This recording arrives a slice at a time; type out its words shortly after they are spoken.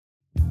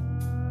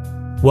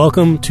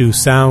Welcome to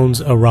Sounds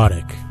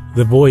Erotic,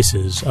 the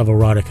voices of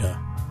erotica.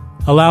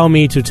 Allow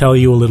me to tell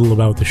you a little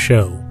about the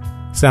show.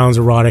 Sounds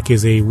Erotic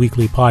is a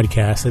weekly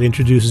podcast that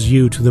introduces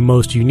you to the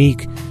most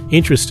unique,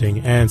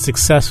 interesting, and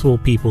successful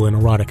people in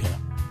erotica.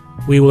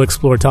 We will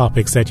explore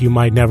topics that you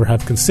might never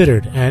have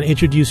considered and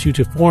introduce you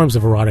to forms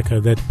of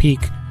erotica that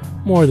pique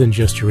more than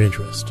just your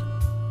interest.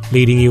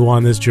 Leading you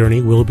on this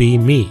journey will be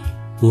me.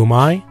 Who am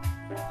I?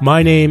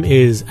 My name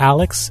is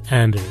Alex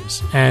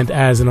Anders, and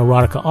as an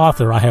erotica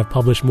author, I have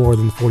published more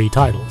than 40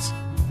 titles.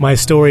 My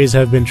stories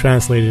have been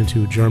translated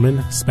into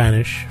German,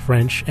 Spanish,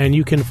 French, and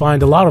you can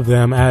find a lot of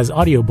them as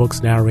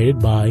audiobooks narrated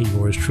by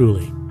yours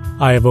truly.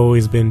 I have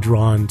always been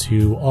drawn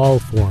to all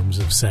forms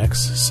of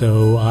sex,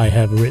 so I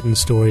have written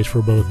stories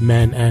for both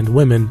men and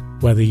women,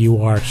 whether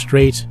you are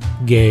straight,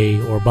 gay,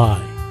 or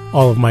bi.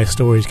 All of my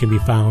stories can be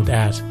found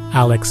at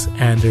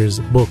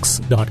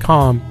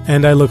alexandersbooks.com,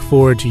 and I look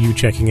forward to you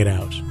checking it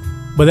out.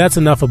 But that's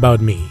enough about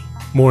me.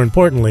 More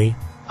importantly,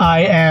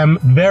 I am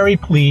very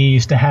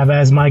pleased to have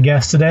as my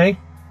guest today,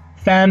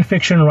 fan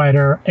fiction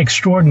writer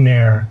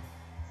extraordinaire,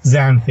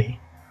 Xanthi.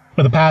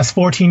 For the past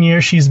 14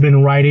 years, she's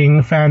been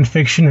writing fan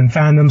fiction and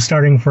fandom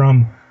starting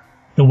from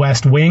The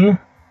West Wing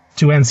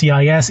to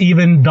NCIS,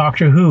 even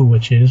Doctor Who,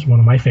 which is one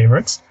of my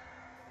favorites.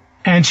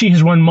 And she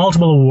has won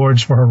multiple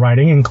awards for her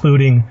writing,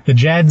 including the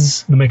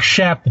Jeds, the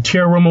McShep, the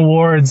Tier Room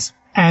Awards,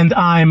 and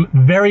I'm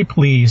very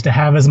pleased to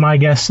have as my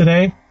guest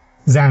today,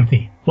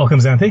 Xanthi. Welcome,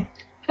 Xanthi.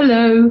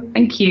 Hello,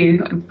 thank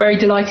you. I'm very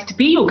delighted to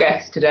be your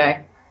guest today.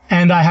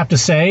 And I have to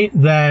say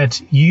that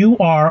you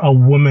are a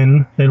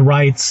woman that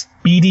writes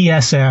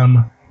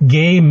BDSM,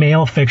 gay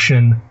male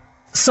fiction,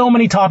 so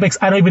many topics,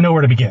 I don't even know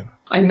where to begin.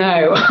 I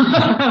know.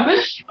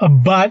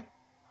 But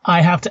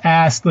I have to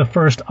ask the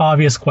first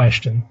obvious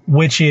question,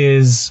 which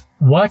is,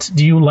 what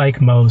do you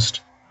like most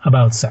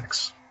about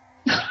sex?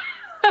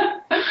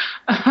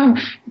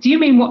 Do you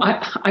mean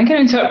what? I'm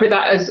going to interpret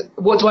that as,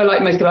 what do I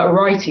like most about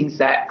writing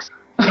sex?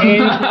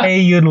 Any way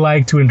you'd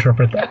like to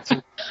interpret that.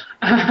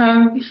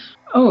 I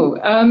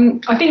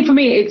think for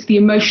me it's the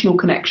emotional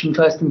connection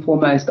first and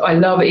foremost. I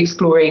love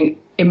exploring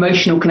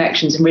emotional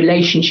connections and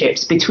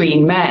relationships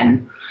between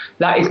men.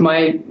 That is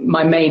my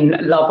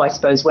main love, I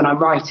suppose, when I'm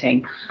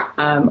writing.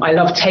 I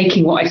love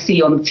taking what I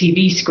see on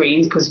TV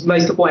screens, because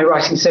most of my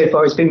writing so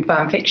far has been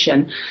fan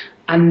fiction,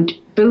 and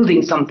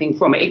building something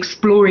from it,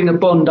 exploring a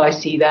bond I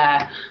see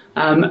there,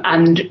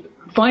 and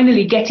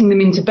finally getting them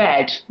into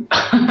bed,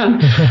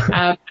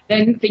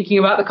 then thinking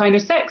about the kind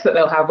of sex that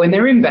they'll have when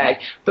they're in bed.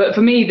 But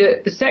for me,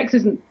 the sex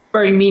isn't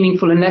very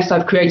meaningful unless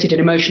I've created an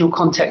emotional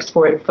context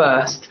for it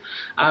first.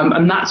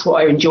 And that's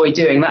what I enjoy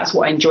doing. That's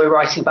what I enjoy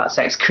writing about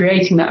sex,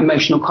 creating that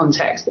emotional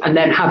context and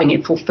then having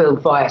it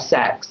fulfilled via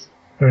sex.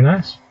 Very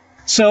nice.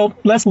 So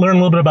let's learn a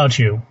little bit about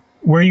you.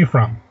 Where are you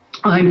from?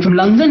 I'm from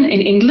London,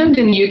 in England,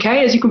 in the UK,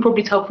 as you can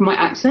probably tell from my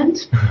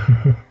accent.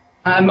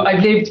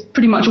 I've lived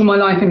pretty much all my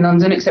life in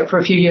London, except for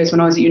a few years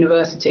when I was at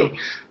university.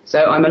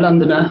 So I'm a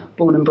Londoner,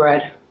 born and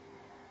bred.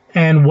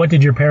 And what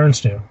did your parents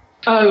do?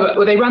 Oh,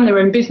 well, they ran their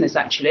own business,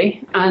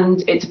 actually,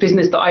 and it's a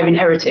business that I've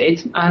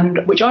inherited and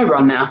which I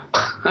run now,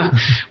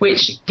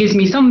 which gives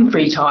me some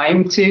free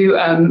time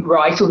to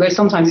write, although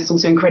sometimes it's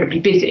also incredibly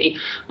busy,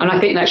 and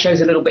I think that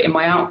shows a little bit in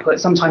my output.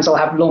 Sometimes I'll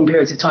have long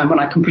periods of time when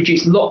I can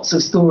produce lots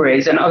of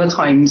stories, and other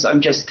times I'm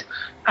just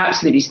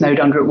absolutely snowed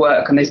under at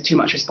work and there's too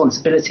much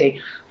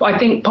responsibility. But I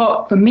think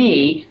for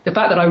me, the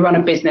fact that I run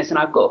a business and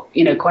I've got,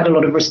 quite a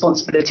lot of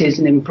responsibilities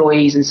and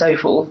employees and so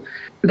forth,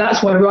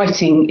 that's why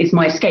writing is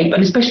my escape,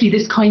 and especially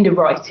this kind of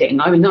writing.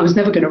 I mean, I was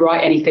never going to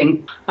write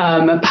anything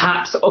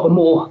perhaps of a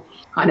more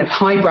kind of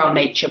highbrow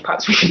nature,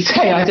 perhaps we should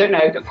say. I don't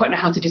quite know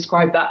how to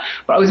describe that.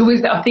 But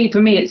I think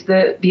for me, it's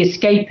the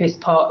escapist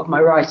part of my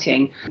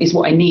writing is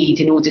what I need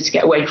in order to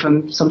get away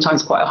from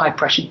sometimes quite a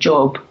high-pressured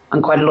job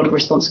and quite a lot of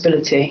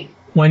responsibility.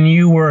 When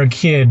you were a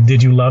kid,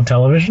 did you love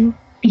television?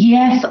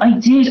 Yes, I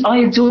did. I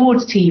adored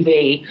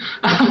TV.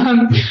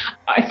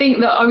 I think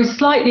that I was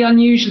slightly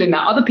unusual in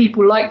that. Other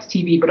people liked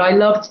TV, but I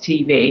loved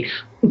TV.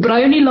 But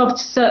I only loved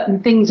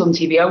certain things on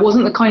TV. I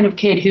wasn't the kind of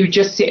kid who would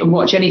just sit and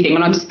watch anything,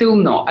 and I'm still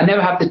not. I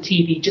never have the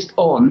TV just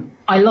on.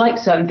 I like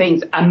certain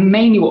things, and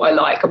mainly what I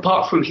like,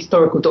 apart from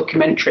historical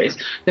documentaries,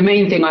 the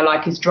main thing I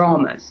like is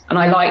dramas. And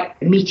I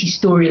like meaty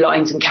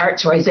storylines and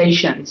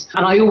characterizations.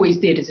 And I always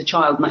did as a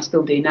child, and I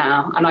still do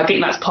now. And I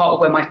think that's part of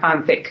where my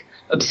fanfic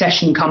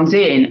obsession comes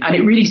in, and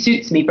it really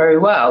suits me very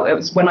well. It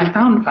was when I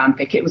found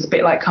fanfic, it was a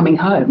bit like coming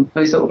home.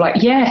 I was sort of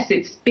like, yes,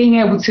 it's being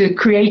able to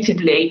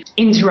creatively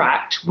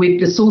interact with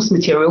the source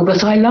material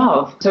that I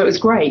love. So it was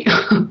great.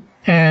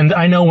 And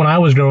I know when I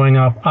was growing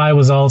up, I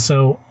was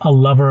also a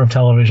lover of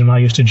television. I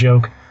used to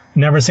joke,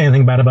 never say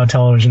anything bad about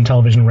television.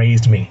 Television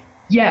raised me.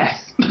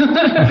 Yes.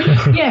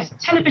 Yes,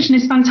 television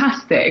is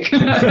fantastic.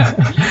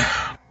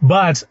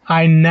 But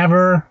I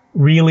never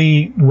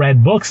really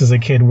read books as a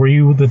kid. Were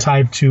you the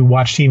type to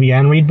watch TV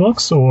and read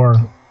books, or?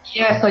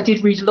 Yes, I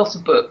did read a lot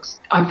of books.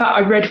 In fact,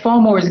 I read far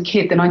more as a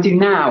kid than I do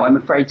now, I'm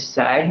afraid to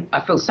say.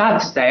 I feel sad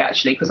to say,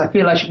 actually, because I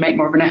feel I should make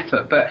more of an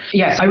effort. But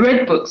yes, I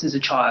read books as a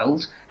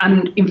child.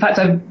 And in fact,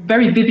 I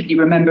very vividly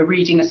remember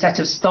reading a set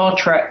of Star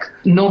Trek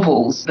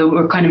novels that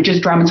were kind of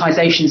just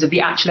dramatizations of the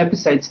actual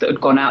episodes that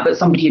had gone out that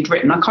somebody had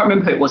written. I can't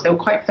remember who it was. They were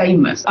quite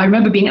famous. I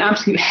remember being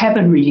absolute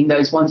heaven reading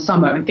those one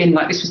summer and feeling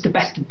like this was the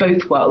best of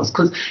both worlds,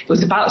 because it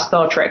was about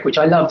Star Trek, which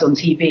I loved on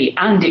TV,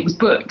 and it was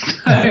books.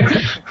 So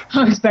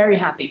I was very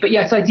happy. But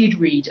yes, I did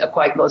read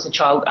quite a lot as a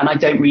child, and I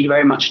don't read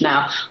very much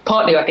now.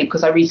 Partly, I think,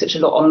 because I research a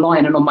lot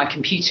online and on my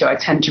computer, I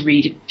tend to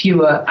read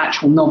fewer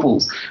actual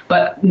novels.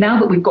 But now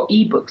that we've got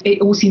ebooks,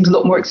 it all seems a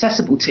lot more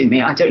accessible to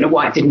me. I don't know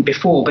why it didn't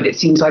before, but it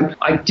seems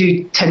I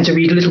do tend to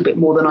read a little bit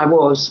more than I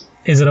was.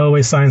 Is it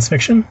always science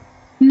fiction?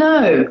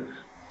 No.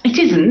 It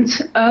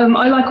isn't.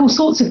 I like all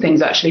sorts of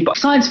things, actually, but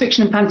science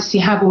fiction and fantasy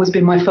have always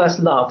been my first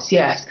loves,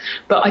 yes.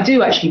 But I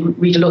do actually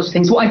read a lot of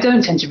things. What I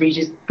don't tend to read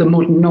is the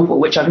modern novel,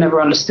 which I've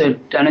never understood,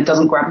 and it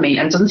doesn't grab me,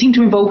 and it doesn't seem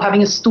to involve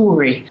having a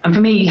story. And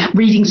for me,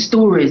 reading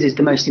stories is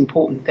the most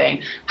important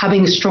thing.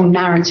 Having a strong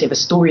narrative, a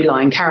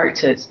storyline,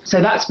 characters.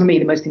 So that's, for me,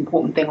 the most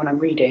important thing when I'm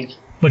reading.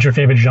 What your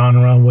favorite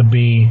genre would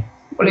be?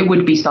 Well, it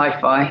would be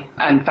sci-fi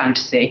and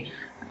fantasy.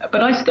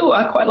 But I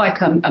quite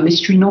like a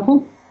mystery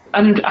novel.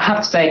 And I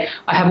have to say,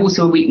 I have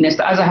also a weakness,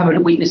 that as I have a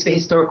weakness for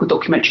historical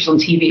documentaries on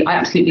TV, I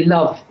absolutely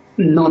love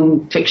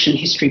non-fiction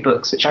history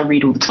books, which I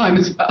read all the time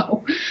as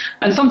well.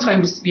 And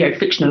sometimes,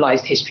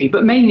 fictionalized history,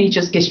 but mainly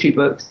just history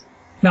books.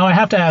 Now, I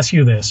have to ask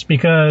you this,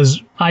 because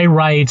I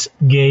write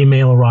gay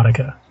male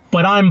erotica,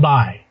 but I'm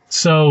bi.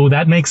 So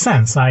that makes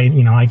sense. I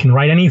can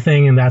write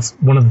anything, and that's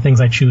one of the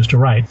things I choose to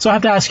write. So I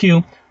have to ask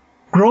you,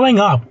 growing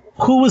up,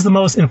 who was the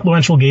most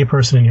influential gay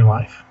person in your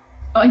life?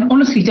 I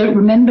honestly don't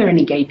remember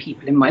any gay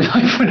people in my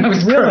life when I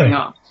was growing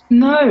up.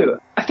 No,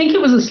 I think it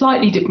was a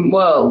slightly different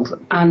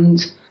world. And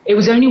it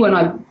was only when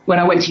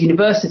I went to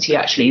university,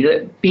 actually,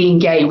 that being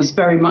gay was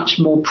very much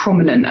more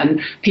prominent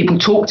and people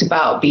talked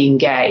about being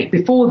gay.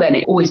 Before then,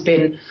 it always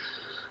been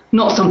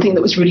not something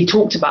that was really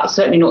talked about,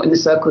 certainly not in the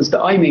circles that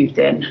I moved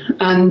in.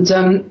 And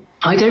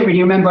I don't really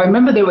remember. I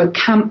remember there were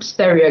camp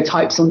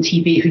stereotypes on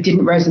TV who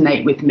didn't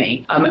resonate with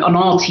me. On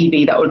our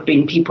TV, that would have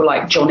been people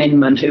like John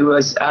Inman, who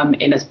was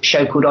in a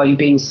show called Are You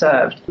Being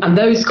Served? And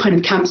those kind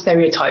of camp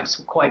stereotypes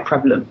were quite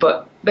prevalent,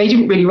 but they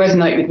didn't really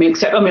resonate with me,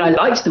 except, I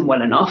liked them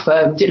well enough,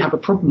 didn't have a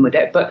problem with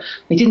it, but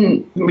they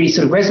didn't really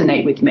sort of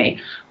resonate with me.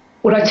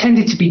 What I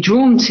tended to be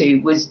drawn to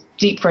was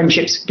deep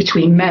friendships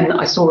between men that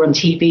I saw on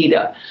TV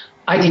that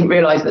I didn't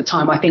realise at the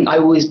time. I think I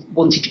always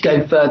wanted to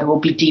go further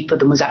or be deeper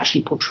than was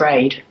actually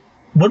portrayed.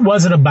 What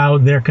was it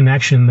about their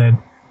connection that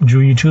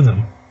drew you to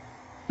them?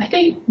 I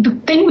think the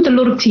thing with a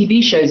lot of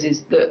TV shows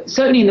is that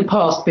certainly in the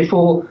past,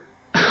 before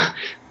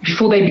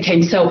they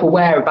became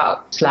self-aware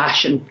about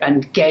slash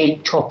and gay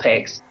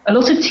topics, a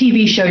lot of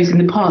TV shows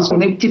in the past,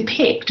 they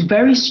depict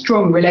very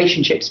strong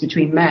relationships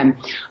between men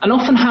and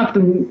often have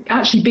them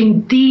actually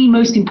being the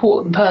most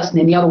important person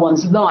in the other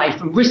one's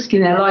life and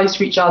risking their lives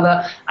for each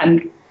other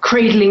and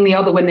cradling the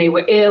other when they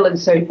were ill and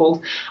so forth,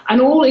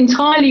 and all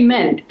entirely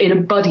meant in a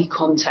buddy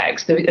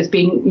context as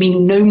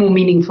meaning no more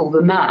meaningful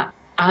than that.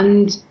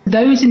 And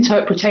those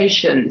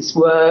interpretations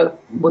were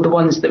the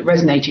ones that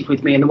resonated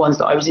with me and the ones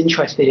that I was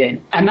interested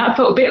in. And that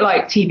felt a bit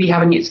like TV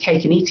having its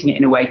cake and eating it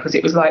in a way, because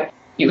it was like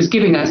it was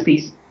giving us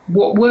these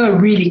what were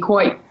really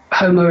quite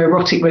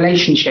homoerotic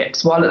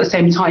relationships, while at the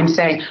same time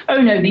saying,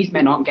 oh no, these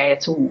men aren't gay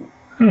at all.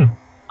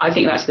 I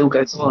think that still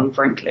goes on,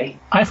 frankly.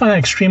 I find that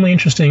extremely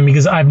interesting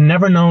because I've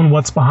never known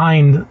what's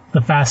behind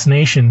the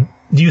fascination.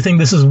 Do you think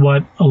this is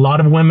what a lot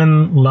of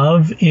women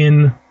love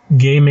in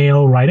gay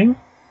male writing?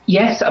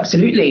 Yes,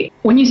 absolutely.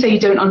 When you say you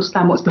don't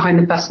understand what's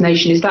behind the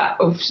fascination, is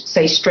that of,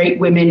 say, straight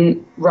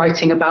women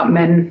writing about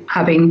men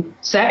having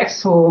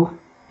sex, or?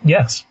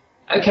 Yes.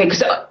 Okay,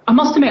 because I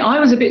must admit, I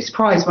was a bit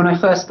surprised when I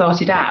first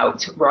started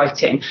out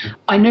writing.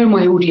 I know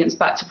my audience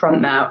back to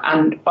front now,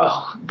 and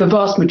the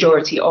vast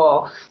majority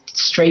are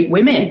straight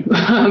women,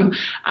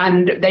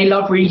 and they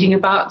love reading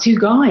about two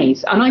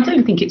guys. And I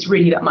don't think it's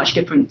really that much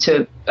different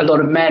to a lot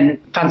of men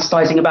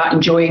fantasizing about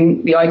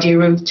enjoying the idea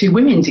of two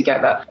women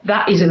together.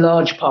 That is a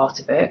large part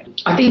of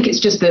it. I think it's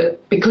just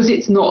that because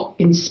it's not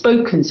been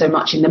spoken so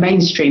much in the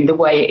mainstream the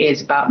way it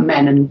is about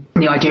men and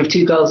the idea of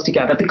two girls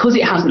together, because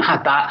it hasn't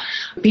had that,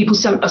 people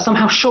are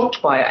somehow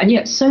shocked by it. And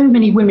yet so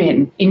many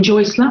women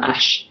enjoy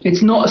slash.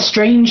 It's not a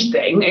strange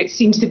thing. It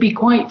seems to be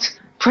quite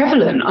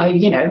prevalent.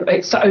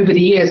 It's over the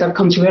years I've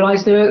come to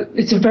realise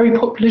it's a very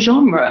popular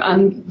genre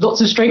and lots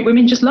of straight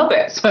women just love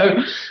it. So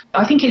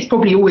I think it's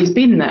probably always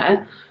been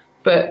there,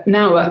 but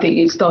now I think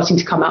it's starting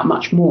to come out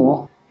much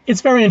more.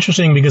 It's very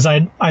interesting because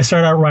I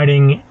started out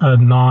writing a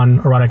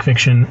non-erotic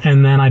fiction,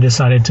 and then I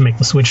decided to make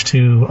the switch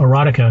to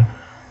erotica,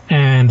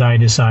 and I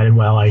decided,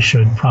 well, I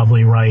should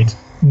probably write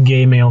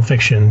gay male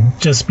fiction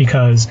just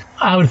because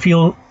I would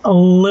feel a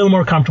little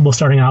more comfortable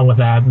starting out with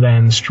that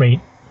than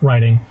straight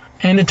writing.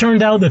 And it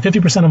turned out that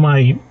 50% of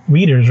my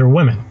readers are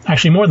women.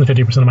 Actually, more than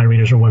 50% of my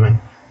readers are women.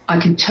 I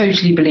can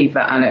totally believe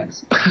that,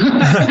 Alex.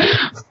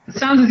 It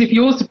sounds as if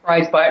you're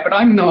surprised by it, but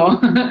I'm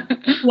not.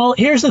 Well,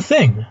 here's the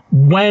thing.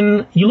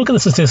 When you look at the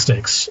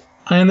statistics,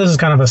 and this is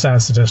kind of a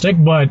sad statistic,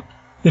 but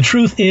the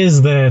truth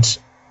is that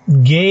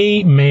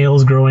gay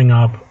males growing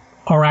up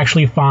are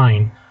actually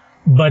fine,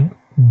 but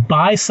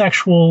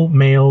bisexual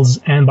males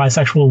and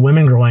bisexual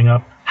women growing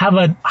up have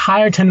a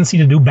higher tendency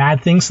to do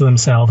bad things to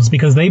themselves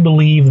because they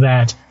believe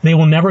that they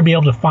will never be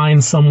able to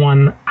find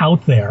someone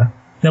out there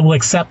that will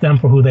accept them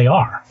for who they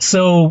are.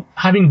 So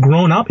having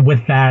grown up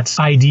with that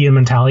idea and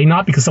mentality,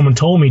 not because someone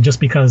told me, just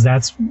because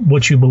that's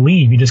what you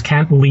believe, you just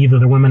can't believe that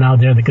there are women out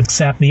there that could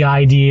accept the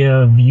idea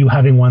of you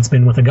having once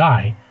been with a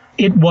guy.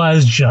 It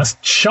was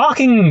just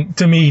shocking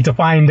to me to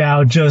find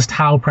out just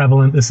how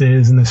prevalent this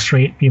is in the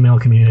straight female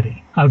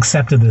community, how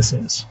accepted this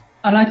is.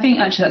 And I think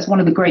actually that's one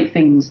of the great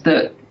things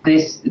that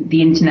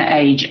the internet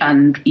age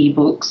and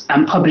ebooks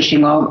and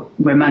publishing our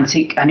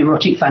romantic and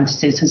erotic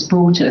fantasies has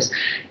brought us,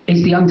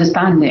 is the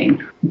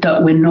understanding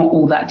that we're not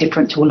all that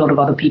different to a lot of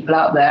other people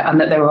out there,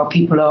 and that there are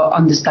people who are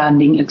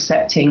understanding,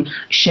 accepting,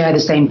 share the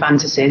same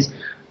fantasies.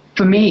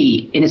 For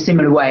me, in a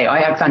similar way,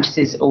 I have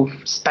fantasies of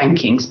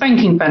spanking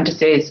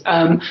fantasies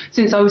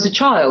since I was a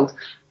child.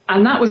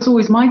 And that was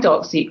always my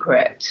dark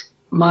secret,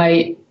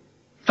 my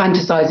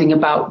fantasizing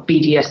about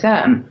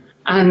BDSM.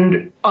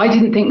 And I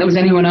didn't think there was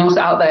anyone else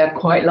out there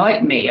quite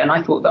like me. And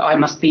I thought that I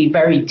must be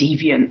very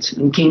deviant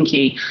and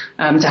kinky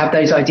to have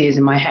those ideas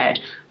in my head.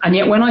 And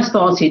yet when I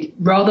started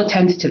rather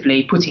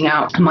tentatively putting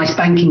out my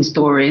spanking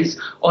stories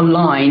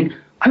online,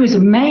 I was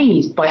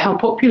amazed by how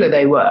popular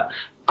they were.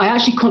 I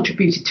actually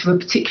contributed to a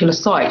particular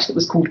site that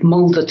was called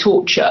Mulder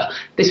Torture.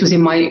 This was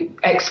in my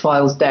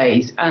X-Files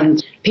days,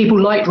 and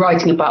people liked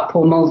writing about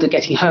Paul Mulder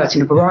getting hurt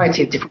in a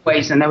variety of different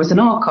ways, and there was an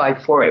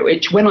archive for it,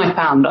 which when I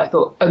found, I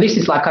thought, oh, this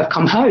is like I've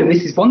come home,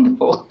 this is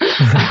wonderful.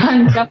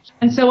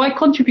 and so I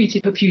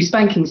contributed a few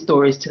spanking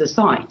stories to the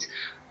site.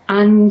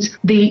 And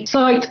the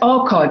site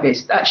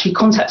archivist actually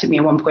contacted me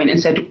at one point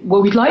and said,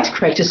 well, we'd like to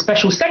create a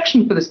special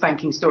section for the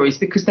spanking stories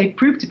because they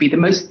proved to be the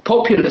most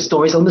popular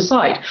stories on the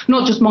site.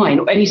 Not just mine,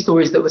 or any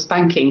stories that were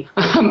spanking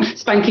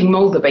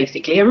Mulder,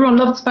 basically. Everyone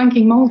loved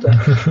spanking Mulder.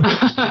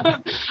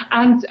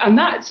 and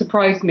that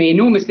surprised me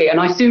enormously. And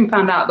I soon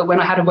found out that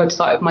when I had a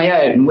website of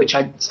my own, which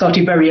I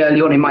started very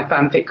early on in my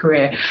fanfic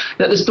career,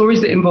 that the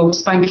stories that involved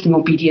spanking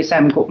or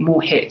BDSM got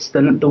more hits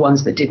than the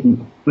ones that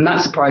didn't. And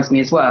that surprised me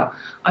as well.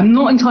 I'm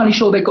not entirely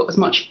sure they got as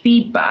much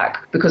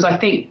feedback because I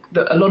think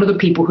that a lot of the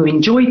people who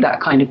enjoyed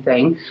that kind of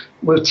thing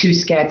were too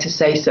scared to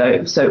say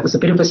so. So it was a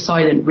bit of a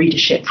silent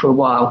readership for a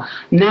while.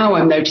 Now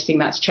I'm noticing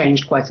that's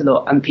changed quite a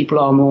lot and people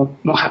are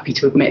more happy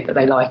to admit that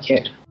they like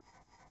it.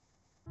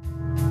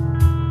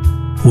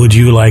 Would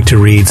you like to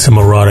read some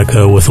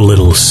erotica with a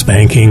little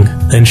spanking?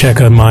 Then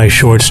check out my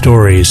short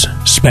stories,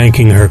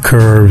 Spanking Her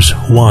Curves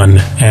 1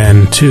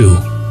 and 2,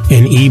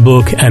 an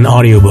ebook and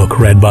audiobook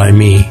read by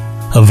me.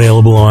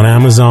 Available on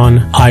Amazon,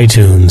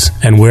 iTunes,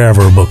 and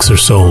wherever books are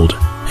sold.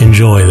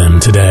 Enjoy them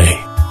today.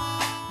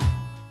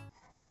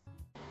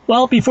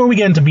 Well, before we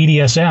get into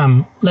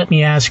BDSM, let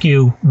me ask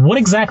you, what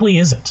exactly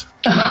is it?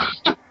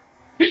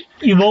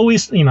 You've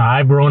always,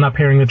 I've grown up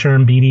hearing the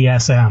term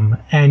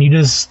BDSM, and you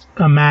just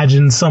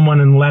imagine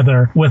someone in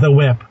leather with a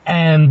whip,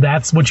 and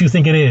that's what you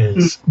think it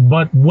is.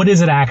 But what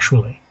is it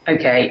actually?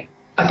 Okay.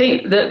 I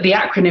think that the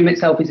acronym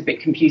itself is a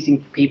bit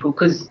confusing for people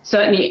because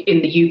certainly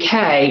in the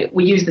UK,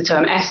 we use the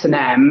term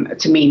S&M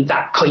to mean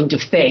that kind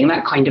of thing,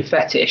 that kind of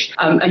fetish.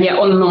 And yet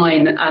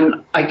online,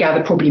 and I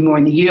gather probably more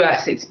in the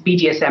US, it's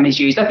BDSM is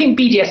used. I think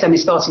BDSM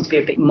is starting to be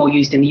a bit more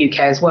used in the UK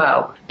as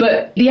well.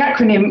 But the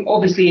acronym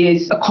obviously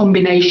is a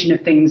combination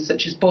of things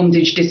such as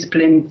bondage,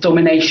 discipline,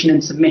 domination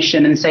and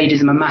submission, and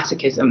sadism and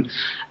masochism.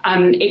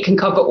 And it can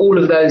cover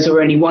all of those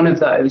or only one of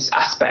those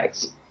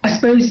aspects. I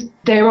suppose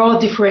there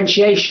are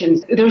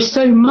differentiations. There's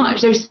so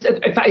much. In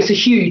fact,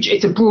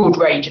 it's a broad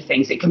range of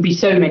things. It can be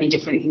so many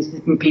different things to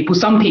different people.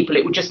 Some people,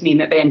 it would just mean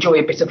that they enjoy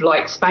a bit of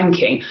light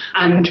spanking.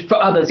 And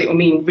for others, it will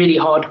mean really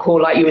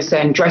hardcore, like you were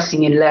saying,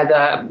 dressing in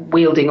leather,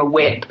 wielding a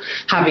whip,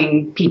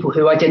 having people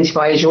who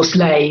identify as your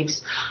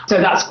slaves.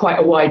 So that's quite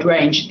a wide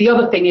range. The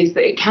other thing is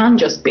that it can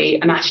just be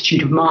an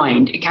attitude of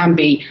mind. It can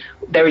be,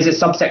 there is a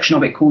subsection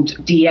of it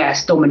called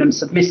DS, dominant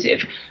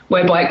submissive,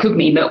 whereby it could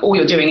mean that all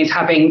you're doing is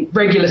having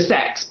regular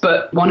sex,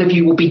 but one of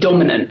you will be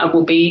dominant and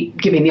will be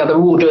giving the other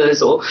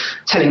orders or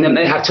telling them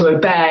they have to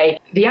obey.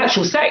 The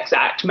actual sex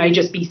act may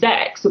just be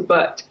sex,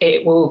 but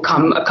it will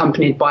come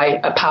accompanied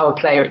by a power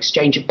play or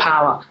exchange of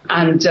power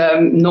and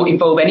not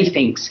involve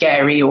anything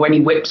scary or any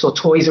whips or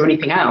toys or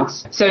anything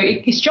else. So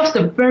it's just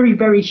a very,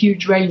 very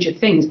huge range of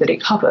things that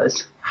it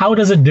covers. How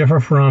does it differ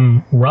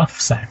from rough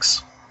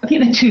sex? I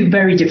think they're two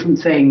very different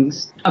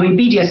things. I mean,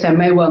 BDSM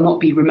may well not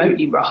be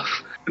remotely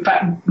rough. In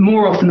fact,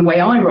 more often the way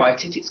I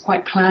write it, it's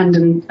quite planned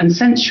and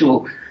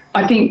sensual.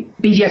 I think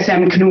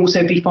BDSM can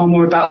also be far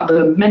more about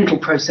the mental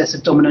process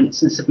of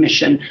dominance and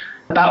submission,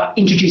 about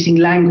introducing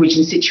language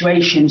and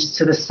situations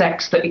to the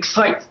sex that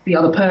excites the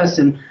other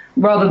person,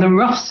 rather than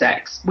rough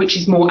sex, which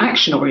is more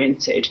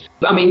action-oriented.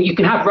 I mean, you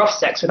can have rough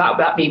sex without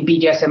that being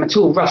BDSM at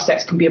all. Rough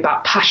sex can be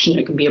about passion,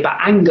 it can be about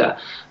anger,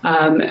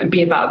 and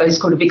be about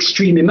those kind of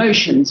extreme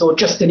emotions, or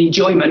just an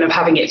enjoyment of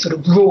having it sort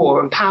of raw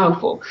and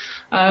powerful.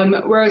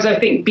 Whereas I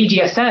think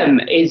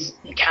BDSM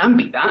it can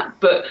be that,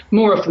 but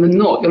more often than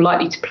not, you're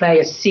likely to play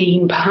a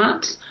scene,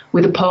 perhaps,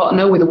 with a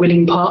partner, with a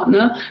willing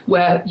partner,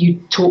 where you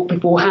talk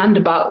beforehand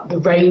about the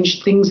range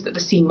of things that the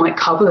scene might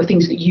cover, the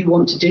things that you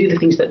want to do, the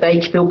things that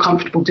they feel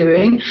comfortable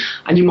doing,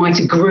 and you might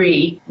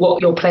agree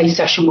what your play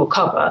session will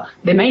cover.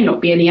 There may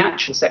not be any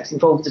actual sex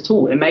involved at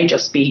all. It may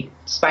just be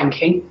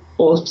spanking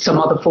or some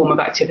other form of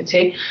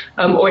activity,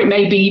 or it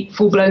may be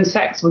full-blown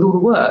sex with all the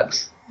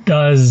works.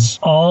 Does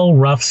all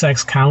rough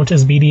sex count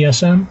as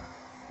BDSM?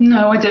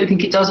 No, I don't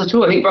think it does at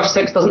all. I think rough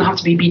sex doesn't have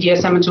to be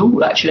BDSM at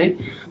all, actually.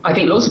 I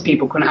think lots of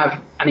people can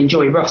have and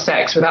enjoy rough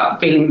sex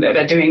without feeling that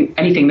they're doing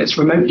anything that's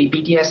remotely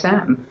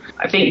BDSM.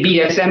 I think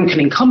BDSM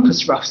can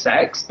encompass rough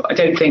sex, but I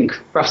don't think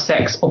rough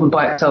sex often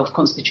by itself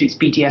constitutes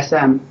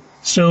BDSM.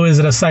 So is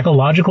it a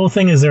psychological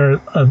thing? Is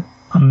there a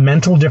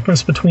mental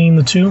difference between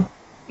the two?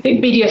 I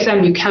think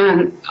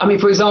BDSM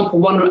for example,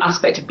 one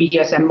aspect of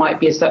BDSM might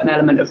be a certain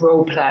element of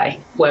role play,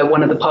 where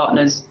one of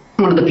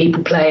the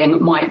people playing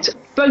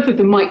both of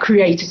them might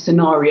create a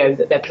scenario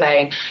that they're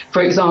playing.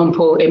 For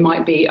example, it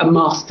might be a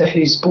master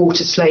who's bought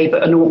a slave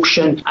at an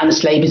auction, and the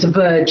slave is a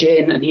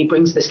virgin, and he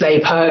brings the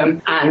slave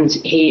home and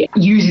he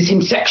uses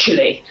him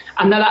sexually.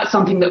 And now that's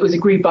something that was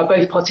agreed by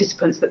both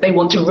participants, that they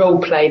want to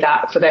role play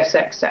that for their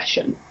sex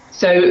session.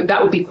 So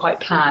that would be quite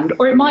planned.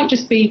 Or it might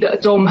just be that a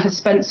dom has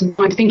spent some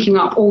time thinking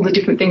up all the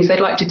different things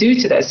they'd like to do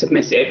to their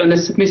submissive, and the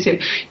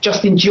submissive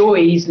just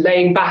enjoys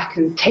laying back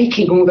and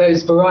taking all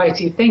those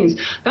variety of things.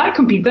 That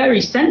can be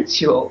very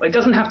sensual. It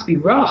doesn't have to be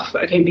rough.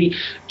 It can be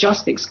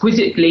just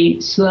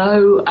exquisitely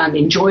slow and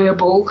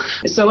enjoyable.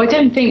 So I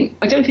don't think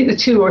the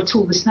two are at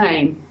all the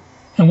same.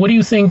 And what do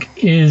you think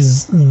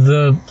is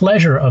the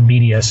pleasure of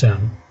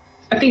BDSM?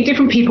 I think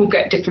different people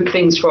get different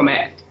things from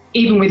it.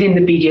 Even within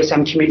the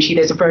BDSM community,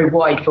 there's a very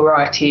wide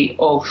variety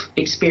of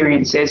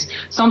experiences.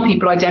 Some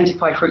people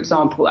identify, for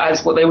example,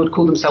 as what they would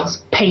call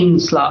themselves pain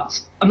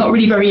sluts. I'm not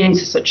really very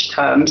into such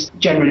terms,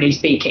 generally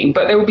speaking,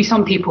 but there will be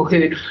some people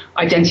who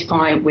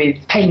identify with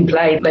pain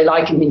play. They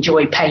like and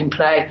enjoy pain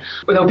play.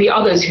 But there'll be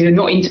others who are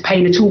not into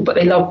pain at all, but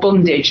they love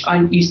bondage.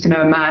 I used to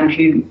know a man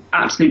who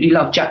absolutely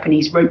loved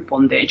Japanese rope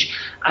bondage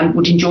and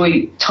would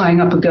enjoy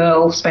tying up a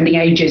girl, spending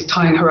ages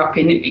tying her up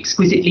in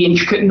exquisitely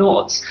intricate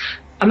knots.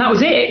 And that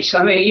was it.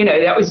 I mean,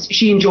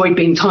 she enjoyed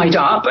being tied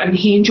up and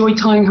he enjoyed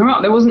tying her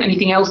up. There wasn't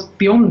anything else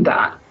beyond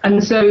that.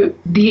 And so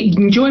the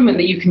enjoyment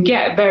that you can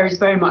get varies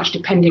very much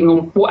depending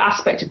on what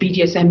aspect of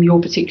BDSM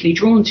you're particularly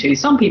drawn to.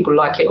 Some people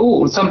like it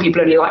all. Some people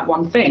only like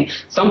one thing.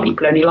 Some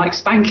people only like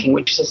spanking,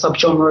 which is a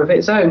subgenre of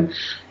its own.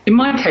 In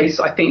my case,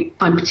 I think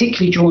I'm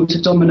particularly drawn to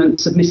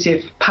dominant,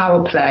 submissive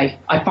power play.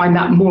 I find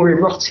that more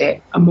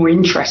erotic and more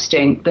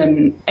interesting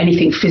than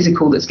anything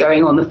physical that's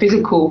going on. The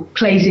physical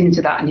plays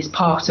into that and is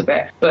part of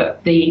it,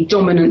 but the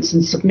dominance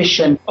and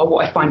submission are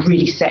what I find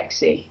really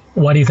sexy.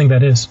 Why do you think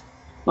that is?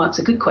 Well, that's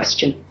a good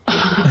question.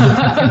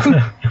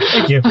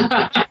 Thank you.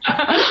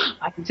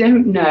 I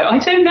don't know.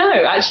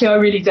 Actually, I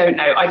really don't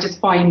know. I just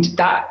find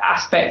that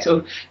aspect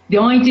of the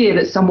idea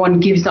that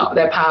someone gives up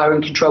their power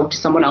and control to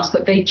someone else,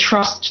 that they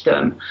trust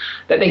them,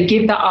 that they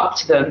give that up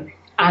to them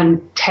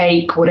and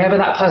take whatever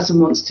that person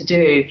wants to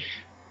do.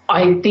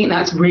 I think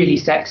that's really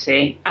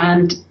sexy.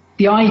 And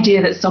the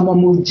idea that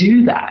someone will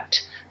do that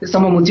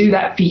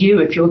for you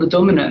if you're the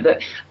dominant,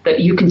 that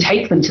you can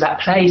take them to that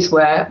place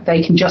where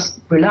they can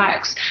just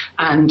relax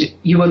and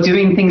you are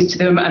doing things to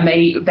them and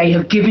they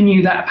have given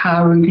you that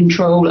power and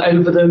control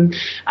over them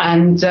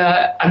and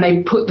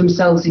they put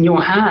themselves in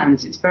your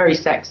hands. It's very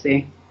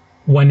sexy.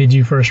 When did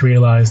you first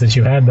realize that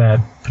you had that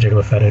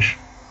particular fetish?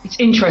 It's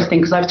interesting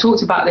because I've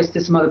talked about this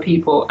to some other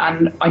people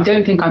and I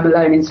don't think I'm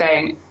alone in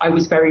saying I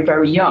was very,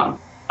 very young.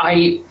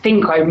 I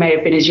think I may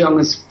have been as young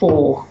as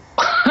 4.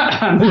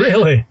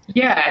 Really?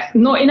 Yes,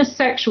 not in a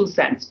sexual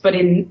sense, but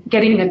in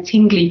getting a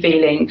tingly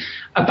feeling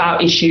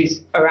about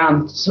issues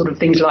around sort of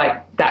things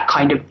like that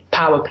kind of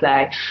power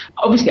play.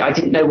 Obviously, I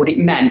didn't know what it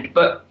meant,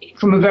 but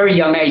from a very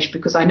young age,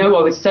 because I know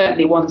I was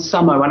certainly one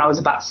summer when I was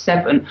about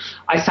 7,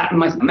 I sat in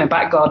my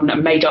back garden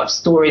and made up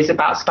stories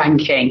about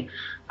spanking.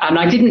 And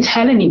I didn't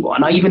tell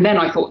anyone. Even then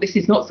I thought this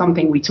is not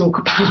something we talk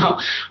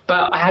about.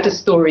 But I had a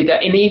story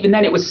that, and even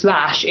then it was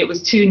Slash. It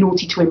was 2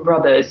 naughty twin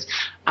brothers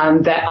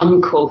and their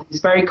uncle, who was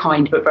very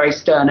kind but very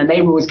stern, and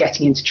they were always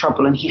getting into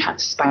trouble and he had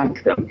to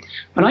spank them.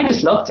 And I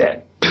just loved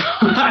it.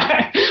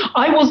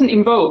 I wasn't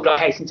involved, I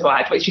hasten to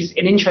add, which is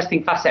an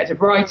interesting facet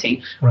of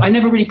writing. Right. I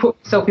never really put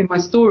myself in my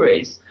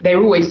stories. They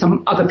were always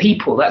some other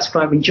people. That's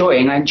what I'm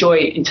enjoying. I enjoy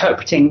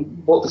interpreting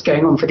what was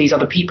going on for these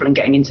other people and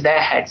getting into their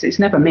heads. It's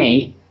never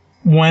me.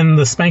 When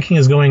the spanking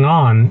is going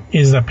on,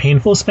 is it a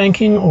painful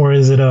spanking or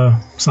is it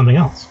something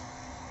else?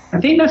 I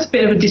think that's a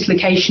bit of a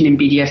dislocation in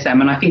BDSM,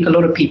 and I think a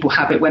lot of people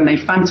have it when they've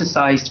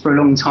fantasized for a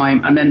long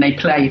time and then they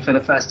play for the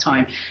first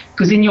time.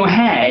 Because in your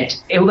head,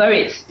 although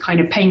it's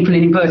kind of painful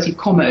in inverted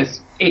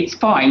commas, it's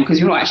fine because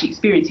you're not actually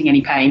experiencing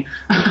any pain.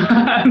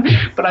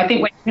 But I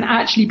think when you can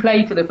actually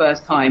play for the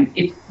first time,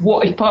 if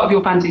part of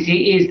your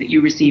fantasy is that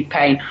you receive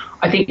pain,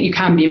 I think you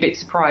can be a bit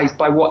surprised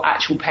by what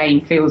actual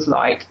pain feels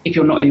like if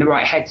you're not in the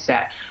right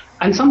headset.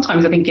 And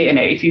sometimes I think,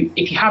 if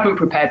you haven't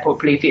prepared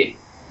properly, if you're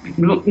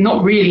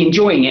not really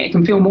enjoying it, it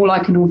can feel more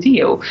like an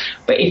ordeal.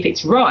 But if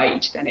it's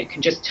right, then it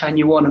can just turn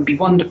you on and be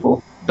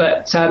wonderful.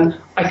 But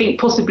I think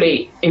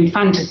possibly in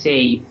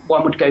fantasy,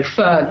 one would go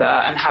further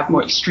and have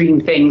more extreme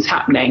things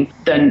happening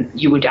than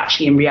you would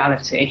actually in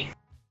reality.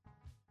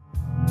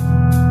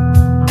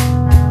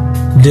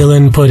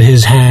 Dylan put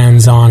his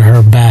hands on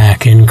her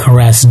back and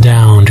caressed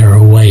down to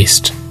her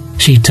waist.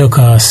 She took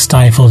a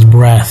stifled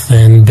breath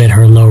and bit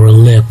her lower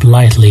lip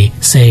lightly,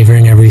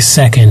 savoring every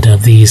second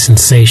of these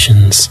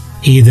sensations.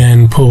 He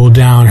then pulled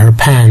down her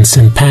pants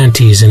and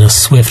panties in a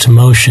swift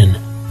motion.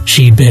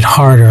 She bit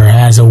harder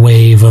as a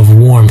wave of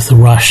warmth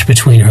rushed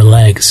between her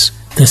legs.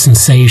 The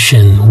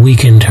sensation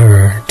weakened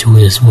her to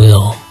his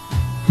will.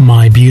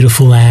 "My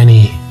beautiful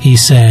Annie," he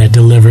said,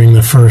 delivering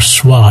the first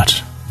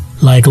swat.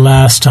 Like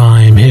last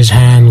time, his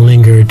hand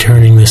lingered,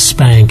 turning the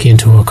spank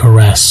into a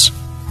caress.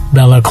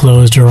 Bella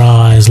closed her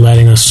eyes,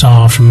 letting a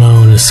soft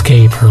moan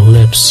escape her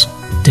lips.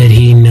 Did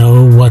he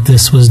know what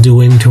this was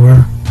doing to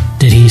her?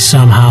 Did he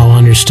somehow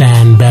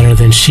understand better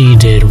than she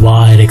did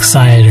why it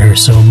excited her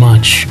so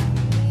much?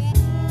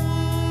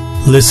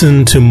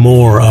 Listen to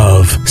more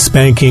of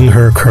Spanking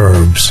Her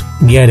Curves.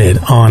 Get it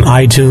on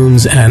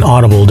iTunes and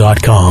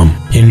Audible.com.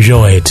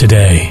 Enjoy it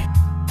today.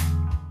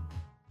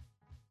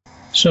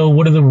 So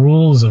what are the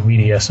rules of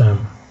BDSM?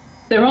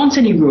 There aren't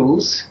any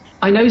rules.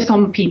 I know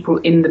some people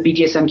in the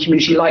BDSM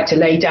community like to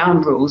lay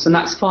down rules, and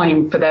that's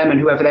fine for them and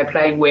whoever they're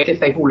playing with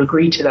if they've all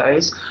agreed to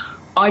those.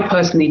 I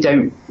personally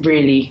don't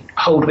really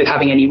hold with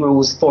having any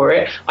rules for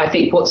it. I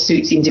think what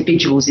suits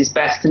individuals is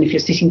best, and if you're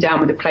sitting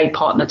down with a play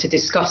partner to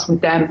discuss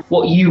with them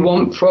what you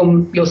want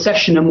from your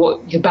session and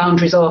what your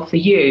boundaries are for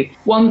you.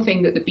 One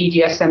thing that the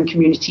BDSM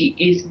community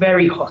is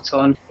very hot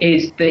on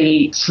is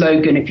the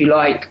slogan, if you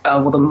like,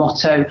 or the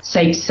motto,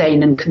 safe,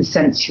 sane and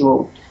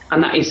consensual.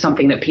 And that is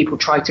something that people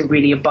try to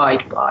really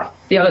abide by.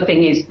 The other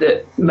thing is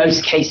that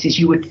most cases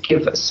you would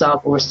give a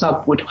sub, or a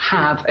sub would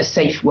have a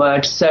safe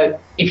word. So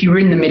if you were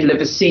in the middle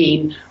of a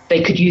scene,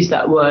 they could use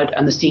that word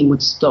and the scene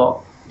would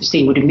stop. The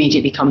scene would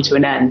immediately come to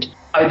an end.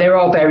 There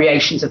are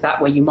variations of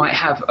that where you might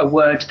have a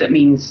word that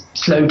means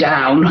slow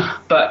down,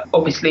 but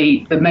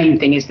obviously the main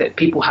thing is that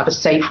people have a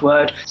safe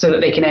word so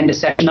that they can end a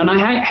session. And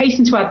I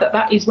hasten to add that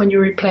that is when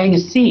you're playing a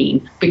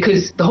scene,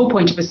 because the whole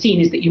point of a scene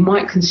is that you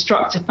might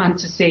construct a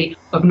fantasy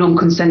of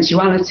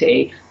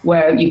non-consensuality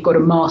where you've got a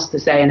master,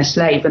 say, and a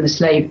slave, and the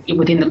slave,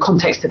 within the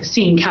context of the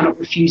scene, cannot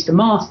refuse the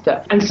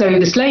master. And so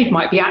the slave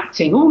might be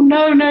acting, oh,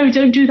 no,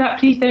 don't do that,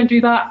 please don't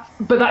do that.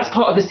 But that's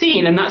part of the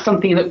scene, and that's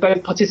something that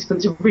both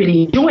participants are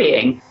really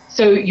enjoying.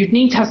 So you'd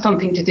need to have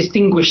something to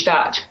distinguish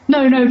that,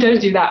 no,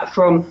 don't do that,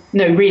 from,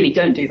 no, really,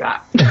 don't do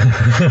that.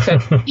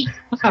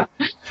 So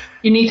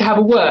you need to have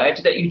a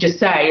word that you just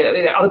say, that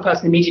the other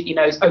person immediately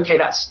knows, okay,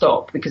 that's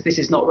stop, because this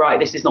is not right,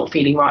 this is not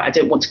feeling right, I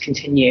don't want to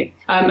continue.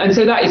 And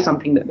so that is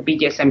something that the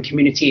BDSM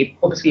community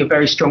obviously are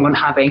very strong on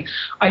having.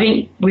 I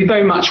think we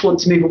very much want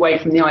to move away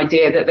from the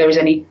idea that there is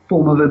any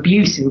form of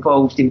abuse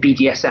involved in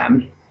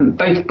BDSM.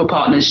 Both the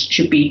partners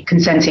should be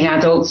consenting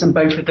adults, and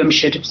both of them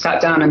should have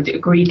sat down and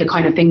agreed the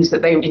kind of things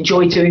that they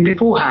enjoy doing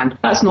beforehand.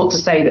 That's not to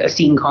say that a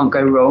scene can't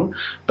go wrong,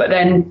 but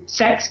then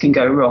sex can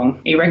go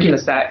wrong, irregular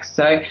sex.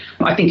 So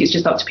I think it's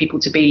just up to people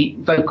to be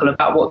vocal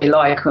about what they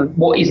like and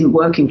what isn't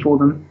working for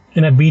them.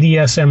 In a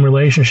BDSM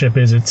relationship,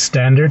 is it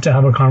standard to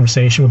have a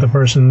conversation with the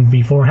person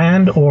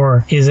beforehand,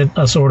 or is it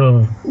a sort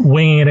of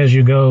winging it as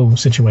you go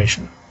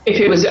situation? If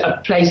it was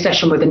a play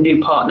session with a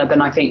new partner,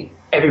 then I think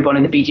everyone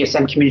in the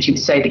BDSM community would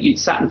say that you'd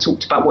sat and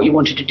talked about what you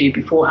wanted to do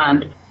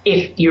beforehand.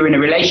 If you're in a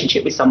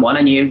relationship with someone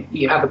and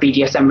you have a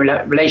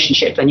BDSM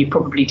relationship, then you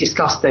probably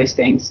discussed those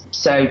things.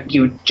 So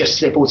you would just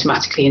slip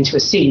automatically into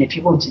a scene if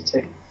you wanted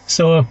to.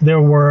 So if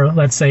there were,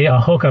 let's say, a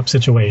hookup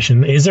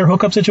situation, is there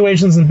hookup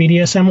situations in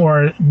BDSM,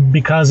 or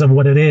because of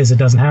what it is, it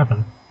doesn't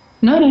happen?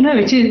 No,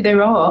 it is.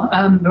 There are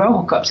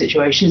hookup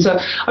situations. So,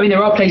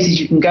 there are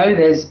places you can go.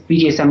 There's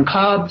BDSM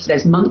clubs,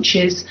 there's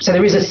munches. So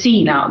there is a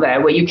scene out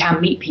there where you can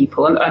meet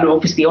people, and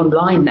obviously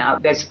online now.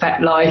 There's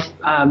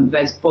FetLife,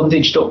 there's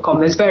bondage.com.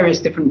 There's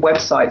various different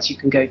websites you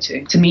can go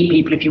to meet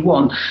people if you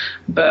want.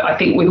 But I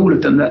think with all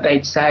of them that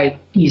they'd say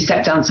you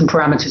set down some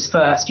parameters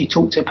first. You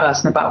talk to a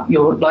person about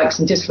your likes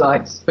and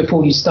dislikes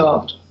before you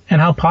start. And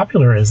how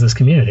popular is this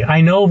community?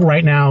 I know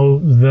right now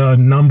the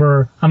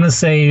number, I'm going to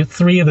say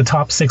 3 of the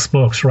top 6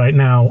 books right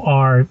now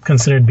are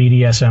considered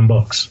BDSM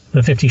books,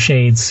 the 50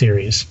 Shades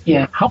series.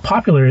 Yeah. How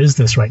popular is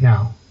this right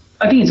now?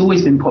 I think it's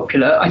always been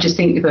popular. I just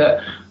think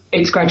that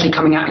it's gradually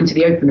coming out into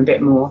the open a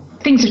bit more.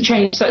 things have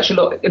changed such a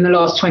lot in the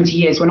last 20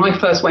 years. When I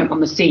first went on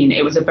the scene,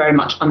 it was a very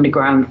much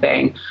underground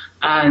thing.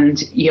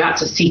 And you had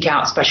to seek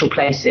out special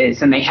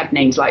places, and they had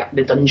names like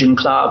the Dungeon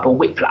Club or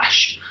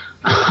Whiplash.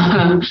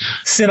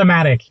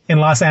 Cinematic. In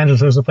Los Angeles,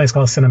 there was a place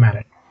called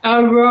Cinematic.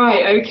 Oh,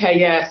 right. Okay,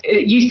 yes.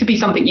 It used to be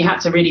something you had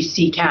to really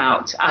seek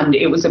out, and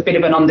it was a bit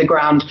of an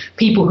underground,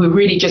 people who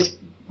really just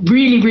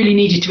really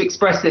needed to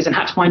express this and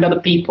had to find other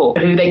people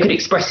who they could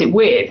express it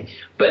with.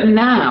 But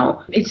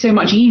now it's so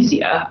much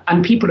easier,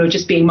 and people are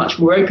just being much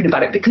more open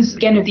about it because,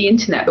 again, of the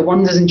internet, the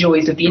wonders and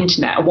joys of the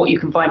internet and what you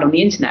can find on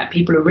the internet.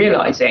 People are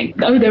realizing,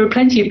 oh, there are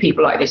plenty of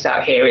people like this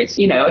out here. It's,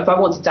 if I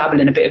want to dabble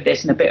in a bit of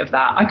this and a bit of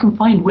that, I can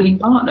find willing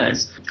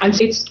partners.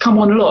 And it's come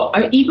on a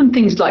lot. Even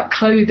things like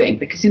clothing,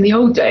 because in the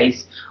old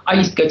days, I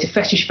used to go to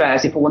fetish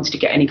fairs if I wanted to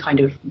get any kind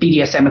of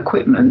BDSM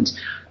equipment.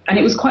 And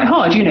it was quite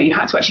hard, you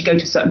had to actually go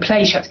to a certain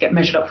place, you had to get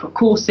measured up for a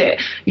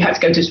corset, you had to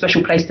go to a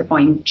special place to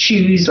find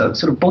shoes, or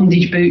sort of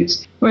bondage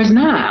boots. Whereas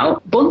now,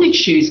 bondage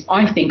shoes,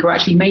 I think, are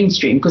actually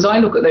mainstream, because I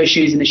look at those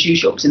shoes in the shoe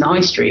shops in the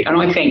high street, and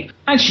I think,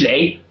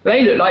 actually,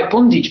 they look like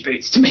bondage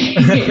boots to me.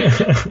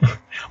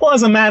 Well,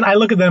 as a man, I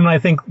look at them and I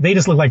think they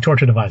just look like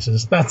torture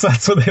devices. That's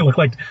what they look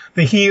like.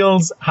 The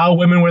heels, how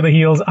women wear the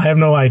heels, I have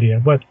no idea,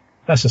 but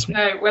that's just me.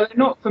 No, well,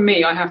 not for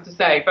me, I have to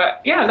say.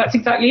 But yeah, that's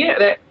exactly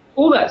it.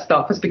 All that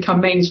stuff has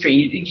become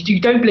mainstream. You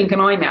don't blink an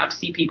eye now to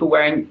see people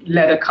wearing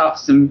leather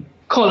cuffs and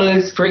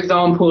collars, for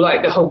example,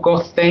 like the whole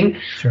goth thing.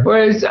 Sure.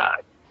 Whereas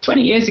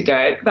 20 years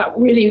ago, that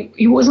really,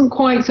 it wasn't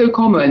quite so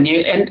common.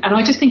 And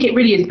I just think it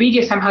really is.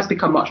 BDSM has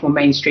become much more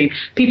mainstream.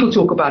 People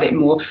talk about it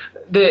more.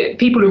 The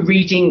people are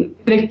reading,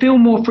 they feel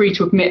more free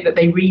to admit that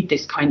they read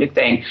this kind of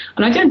thing.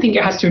 And I don't think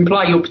it has to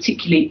imply you're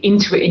particularly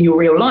into it in your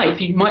real life.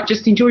 You might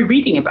just enjoy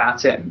reading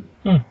about it.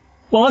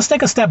 Well, let's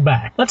take a step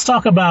back. Let's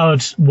talk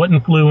about what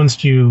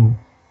influenced you.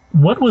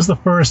 What was the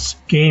first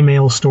gay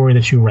male story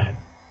that you read?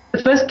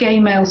 The first gay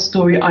male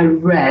story I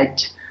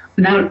read,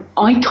 now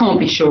I can't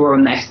be sure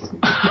on this,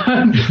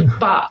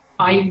 but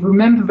I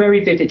remember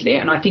very vividly,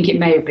 and I think it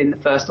may have been the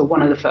first or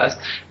one of the first.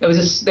 There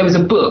was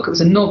a book, it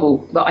was a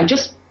novel that I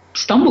just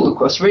stumbled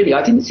across, really.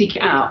 I didn't seek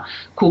it out,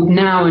 called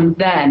Now and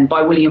Then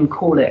by William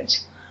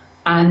Corlett.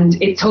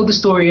 And it told the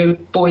story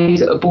of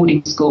boys at a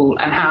boarding school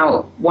and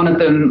how one of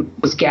them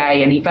was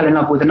gay and he fell in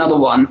love with another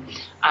one.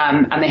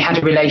 And they had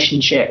a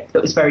relationship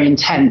that was very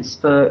intense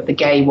for the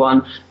gay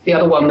one. The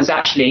other one was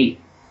actually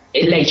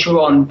later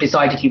on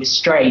decided he was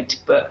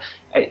straight, but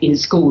in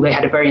school they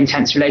had a very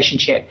intense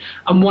relationship.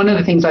 And one of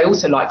the things I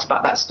also liked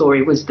about that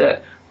story was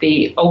that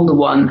the older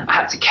one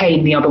had to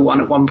cane the other one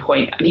at one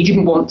point, and he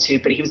didn't want to,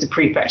 but he was a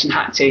prefect and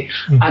had to.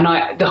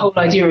 And the whole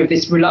idea of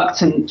this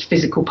reluctant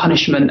physical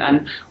punishment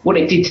and what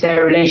it did to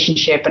their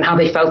relationship and how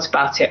they felt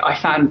about it,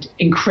 I found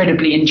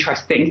incredibly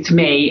interesting to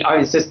me.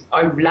 I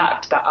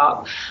lapped that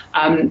up.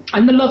 And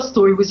the love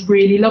story was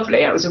really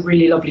lovely. It was a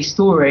really lovely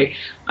story.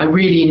 I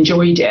really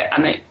enjoyed it,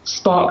 and it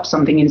sparked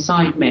something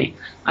inside me.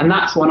 And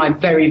that's one I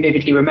very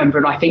vividly remember,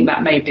 and I think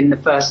that may have been the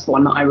first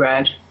one that I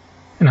read.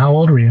 And how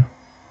old were you?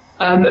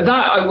 That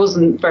I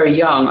wasn't very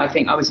young. I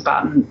think I was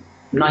about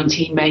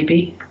 19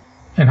 maybe.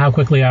 And how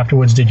quickly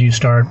afterwards did you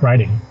start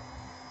writing?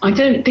 I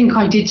don't think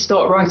I did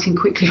start writing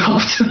quickly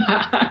after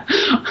that.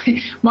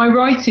 My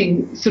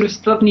writing sort of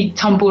suddenly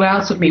tumbled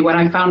out of me when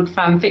I found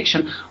fan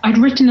fiction. I'd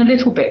written a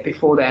little bit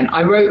before then.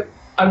 I wrote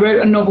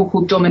a novel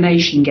called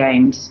Domination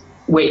Games,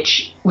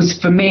 which was,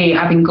 for me,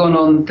 having gone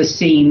on the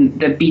scene,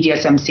 the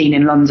BDSM scene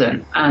in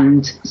London,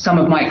 and some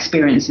of my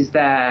experiences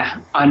there,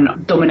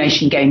 and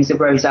Domination Games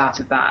arose out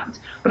of that.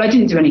 But I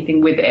didn't do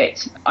anything with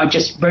it. I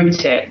just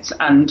wrote it,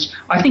 and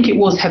I think it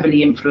was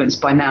heavily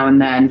influenced by Now and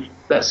Then,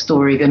 that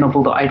story, the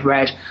novel that I'd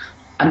read,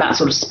 and that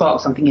sort of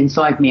sparked something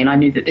inside me, and I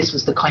knew that this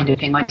was the kind of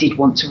thing I did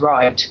want to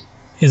write.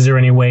 Is there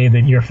any way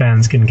that your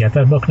fans can get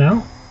that book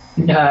now?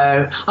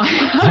 No,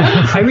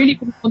 I really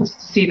wanted to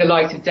see the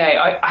light of day.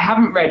 I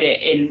haven't read it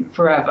in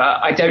forever.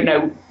 I don't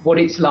know what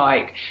it's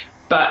like.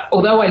 But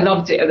although I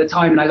loved it at the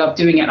time and I loved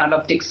doing it and I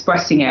loved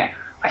expressing it,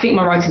 I think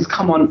my writing's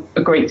come on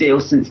a great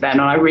deal since then,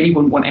 and I really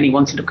wouldn't want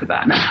anyone to look at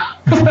that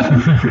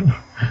now.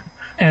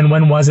 And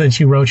when was it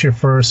you wrote your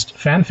first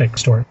fanfic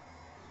story?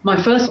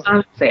 My first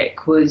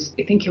fanfic was,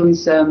 I think it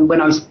was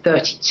when I was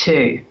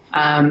 32.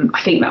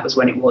 I think that was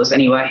when it was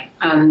anyway.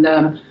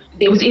 And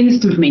it was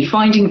instant for me,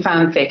 finding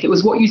fanfic. It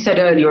was what you said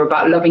earlier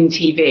about loving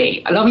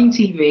TV. Loving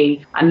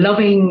TV and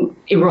loving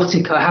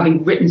erotica,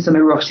 having written some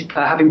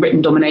erotica, having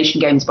written Domination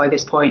Games by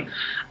this point.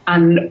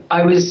 And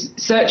I was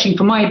searching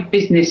for my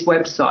business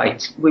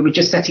website. We were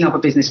just setting up a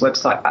business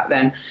website back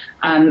then.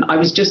 And I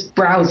was just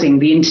browsing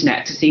the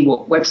internet to see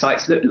what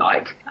websites looked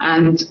like.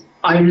 And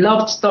I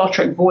loved Star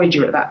Trek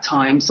Voyager at that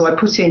time. So I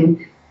put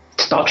in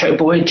Star Trek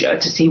Voyager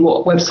to see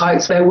what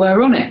websites there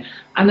were on it.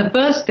 And the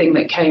first thing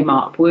that came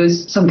up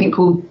was something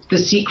called The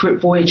Secret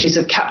Voyages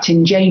of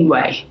Captain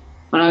Janeway.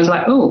 And I was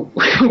like, oh,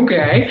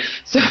 okay.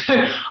 So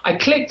I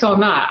clicked on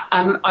that,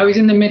 and I was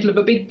in the middle of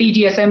a big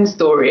BDSM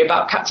story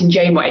about Captain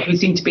Janeway, who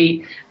seemed to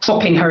be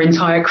topping her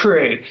entire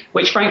crew,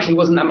 which frankly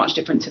wasn't that much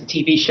different to the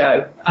TV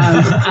show.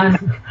 And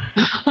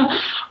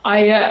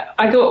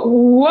I thought,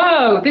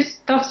 whoa, this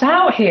stuff's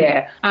out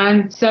here.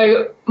 And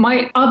so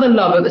my other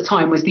love at the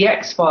time was the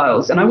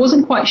X-Files, and I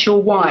wasn't quite sure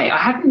why. I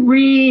hadn't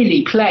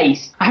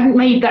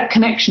made that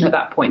connection at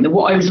that point, that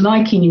what I was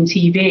liking in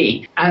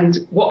TV and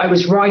what I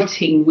was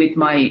writing with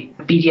my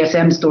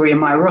BDSM story and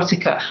my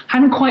erotica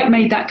hadn't quite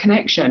made that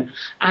connection.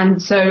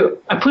 And so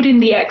I put in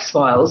the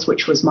X-Files,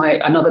 which was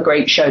another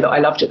great show that I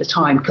loved at the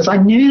time, because I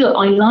knew that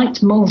I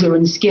liked Mulder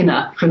and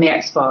Skinner from the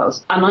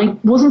X-Files, and I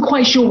wasn't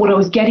quite sure what I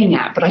was getting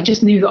at, but I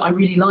just knew that I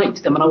really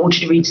liked them and I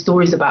wanted to read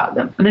stories about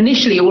them. And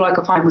initially all I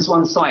could find was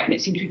one site, and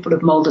it seemed to be full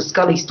of Mulder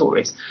Scully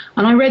stories,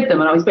 and I read them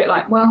and I was a bit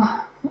like,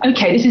 well,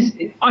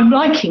 okay, I'm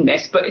liking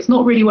this, but it's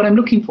not really what I'm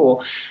looking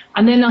for.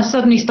 And then I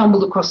suddenly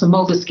stumbled across a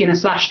Mulder Skinner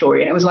Slash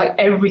story, and it was like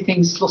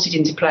everything slotted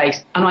into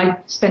place. And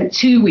I spent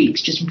 2 weeks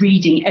just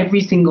reading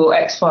every single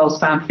X-Files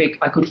fanfic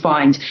I could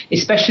find,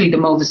 especially the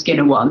Mulder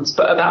Skinner ones.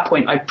 But at that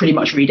point, I'd pretty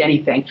much read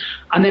anything.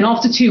 And then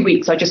after 2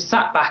 weeks, I just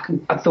sat back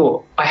and I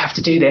thought, I have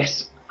to do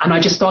this. And I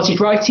just started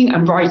writing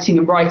and writing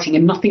and writing,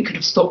 and nothing could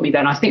have stopped me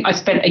then. I think I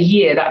spent a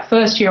year, that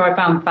first year I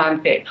found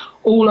fanfic,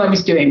 all I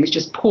was doing was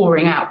just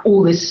pouring out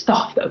all this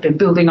stuff that had been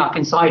building up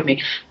inside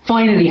me,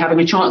 finally having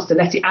a chance to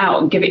let it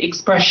out and give it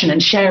expression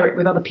and share it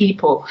with other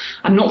people,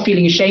 and not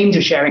feeling ashamed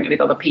of sharing it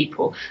with other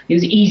people. It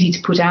was easy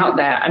to put out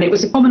there, and it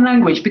was a common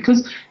language,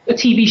 because a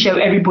TV show,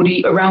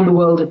 everybody around the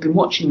world had been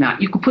watching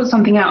that. You could put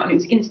something out and it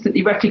was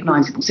instantly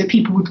recognizable, so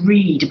people would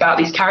read about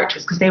these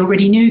characters because they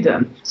already knew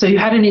them. So you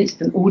had an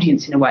instant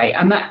audience in a way,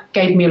 and that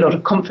gave me a lot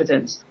of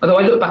confidence. Although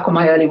I look back on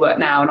my early work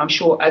now, and I'm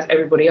sure as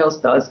everybody else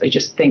does, they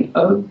just think,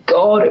 oh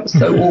God, it was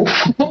so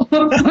awful.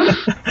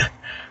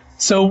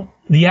 So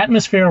the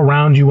atmosphere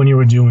around you when you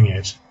were doing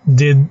it,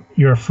 did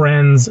your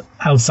friends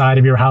outside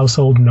of your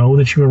household know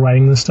that you were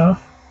writing this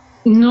stuff?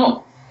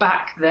 Not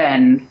back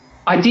then.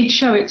 I did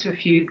show it to a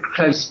few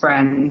close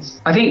friends.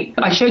 I think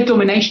I showed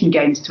Domination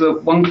Games to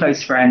one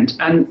close friend,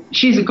 and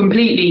she's a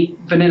completely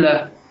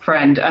vanilla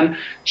friend, and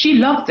she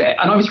loved it,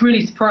 and I was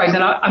really surprised.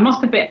 And I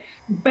must admit,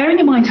 bearing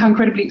in mind how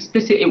incredibly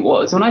explicit it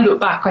was, when I look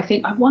back, I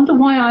think, I wonder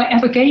why I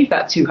ever gave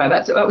that to her.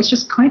 That was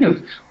just kind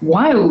of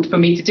wild for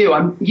me to do.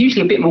 I'm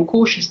usually a bit more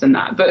cautious than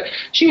that, but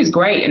she was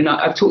great, and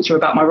I've talked to her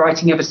about my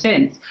writing ever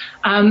since.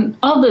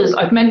 Others,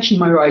 I've mentioned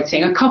my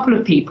writing. A couple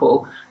of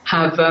people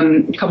have,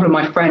 a couple of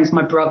my friends,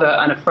 my brother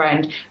and a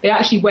friend, they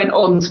actually went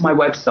on to my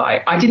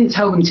website. I didn't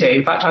tell them to.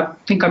 In fact, I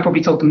think I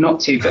probably told them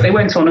not to, but they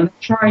went on and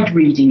tried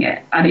reading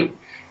it, and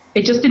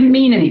it just didn't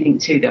mean anything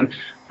to them.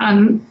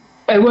 And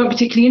they weren't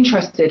particularly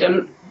interested.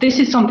 And this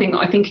is something that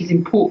I think is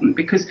important,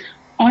 because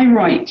I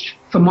write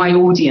for my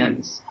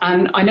audience.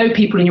 And I know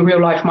people in your real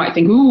life might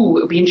think, ooh,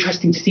 it'll be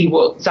interesting to see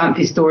what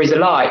Xanthi's stories are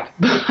like.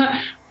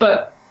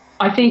 But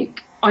I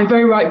think I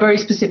write very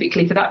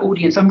specifically for that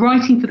audience. I'm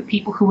writing for the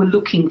people who are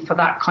looking for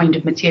that kind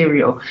of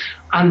material.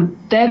 And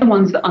they're the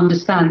ones that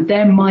understand.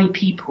 They're my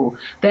people.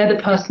 They're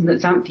the person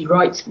that Xanthi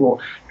writes for.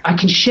 I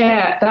can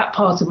share that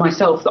part of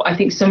myself that I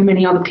think so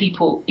many other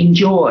people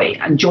enjoy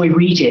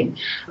reading.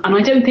 And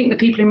I don't think the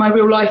people in my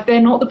real life,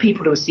 they're not the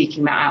people who are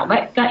seeking that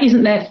out. That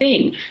isn't their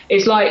thing.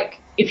 It's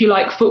like, if you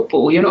like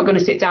football, you're not going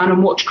to sit down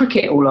and watch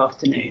cricket all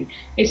afternoon.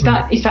 It's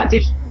that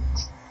different.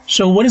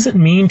 So what does it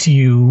mean to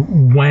you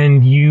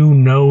when you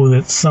know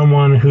that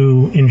someone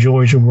who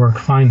enjoys your work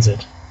finds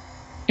it?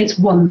 It's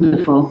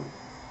wonderful.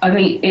 I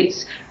think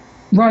it's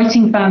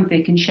writing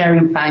fanfic and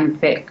sharing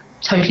fanfic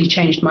totally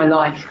changed my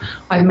life.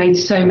 I've made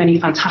so many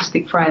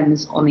fantastic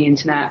friends on the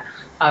internet,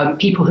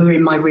 people who are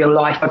in my real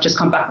life. I've just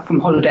come back from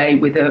holiday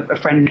with a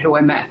friend who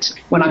I met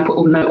when I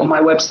put a note on my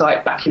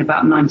website back in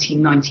about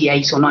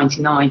 1998 or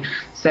 99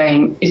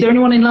 saying, is there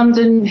anyone in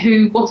London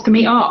who wants to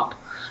meet up?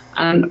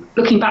 And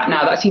looking back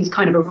now, that seems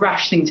kind of a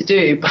rash thing to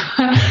do,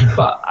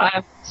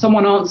 but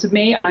someone answered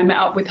me. I met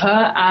up with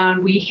her,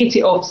 and we hit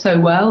it off so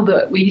well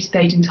that we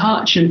stayed in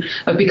touch and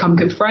have become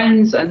good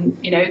friends. And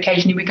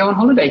occasionally we go on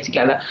holiday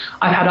together.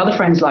 I've had other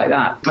friends like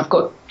that. I've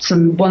got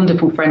some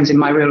wonderful friends in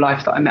my real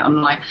life that I met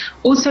online.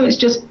 Also, it's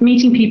just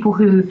meeting people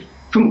who,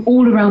 from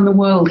all around the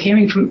world,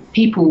 hearing from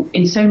people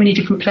in so many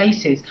different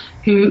places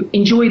who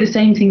enjoy the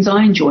same things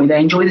I enjoy. They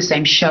enjoy the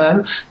same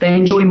show. They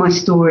enjoy my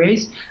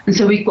stories, and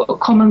so we've got a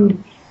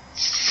common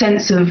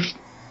sense of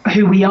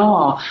who we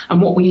are and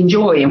what we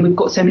enjoy, and we've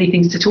got so many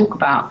things to talk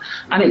about,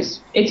 and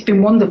it's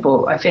been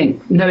wonderful. I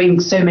think knowing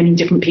so many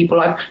different people.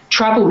 I've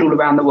travelled all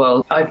around the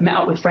world. I've met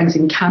up with friends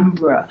in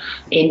Canberra,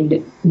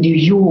 in New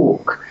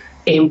York,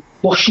 in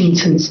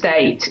Washington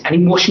State, and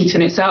in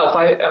Washington itself,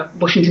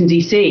 Washington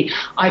DC.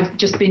 I've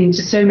just been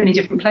to so many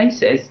different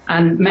places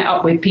and met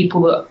up with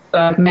people that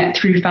I've met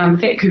through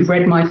fanfic, who've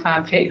read my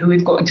fanfic, who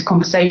we've got into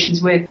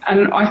conversations with,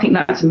 and I think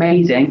that's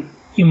amazing.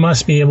 You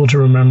must be able to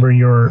remember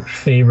your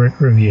favorite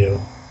review.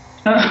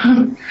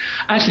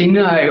 Actually,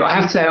 no, I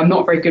have to say I'm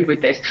not very good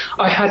with this.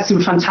 I had some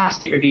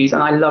fantastic reviews,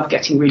 and I love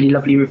getting really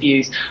lovely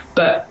reviews.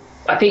 But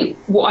I think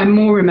what I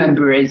more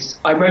remember is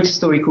I wrote a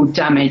story called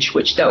Damage,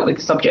 which dealt with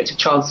the subject of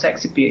child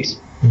sex abuse.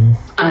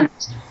 And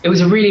it was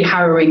a really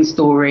harrowing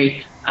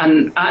story,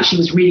 and actually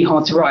was really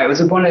hard to write. It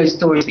was one of those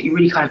stories that you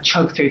really kind of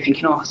chug through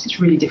thinking, oh, this is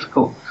really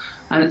difficult.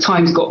 And at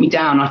times got me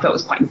down. I felt it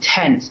was quite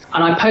intense.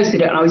 And I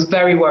posted it and I was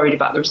very worried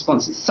about the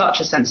response. It's such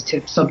a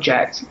sensitive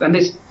subject. And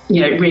this,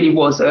 it really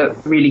was a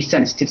really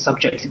sensitive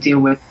subject to deal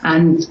with.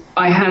 And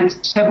I had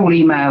several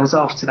emails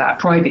after that,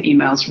 private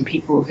emails from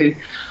people who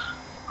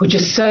were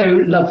just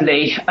so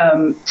lovely,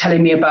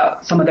 telling me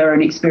about some of their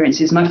own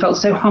experiences. And I felt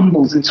so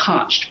humbled and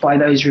touched by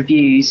those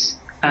reviews.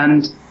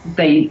 And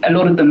a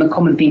lot of them, the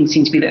common theme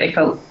seemed to be that they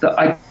felt that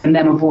I'd given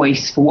them a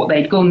voice for what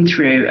they'd gone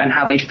through and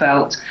how they'd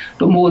felt,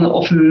 but more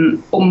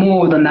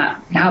than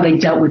that, how they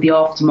dealt with the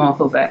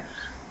aftermath of it.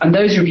 And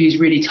those reviews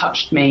really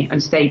touched me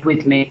and stayed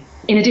with me.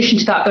 In addition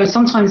to that, though,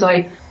 sometimes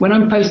when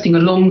I'm posting a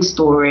long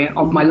story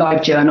on my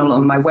live journal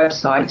on my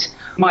website,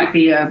 it might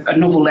be a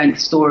novel length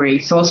story,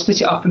 so I'll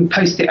split it up and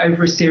post it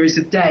over a series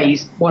of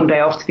days, one day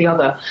after the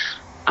other.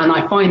 And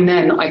I find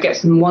then I get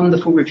some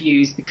wonderful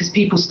reviews because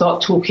people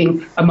start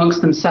talking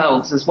amongst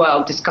themselves as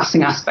well,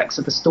 discussing aspects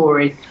of the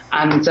story.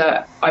 And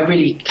I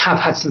really have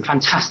had some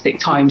fantastic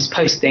times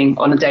posting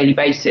on a daily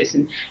basis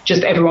and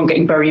just everyone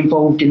getting very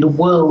involved in the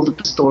world of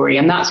the story.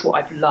 And that's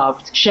what I've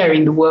loved,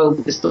 sharing the world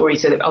of the story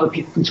so that other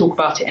people can talk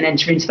about it and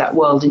enter into that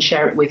world and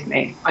share it with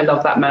me. I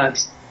love that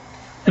most.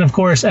 And of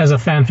course, as a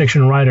fan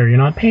fiction writer, you're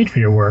not paid for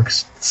your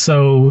works.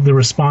 So the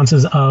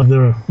responses of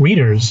the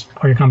readers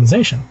are your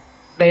compensation.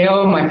 They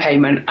are my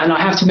payment, and I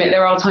have to admit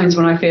there are times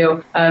when I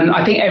feel,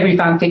 I think every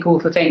fanfic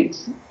author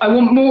thinks, I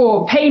want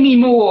more, pay me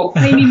more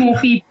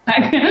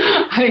feedback.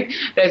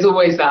 There's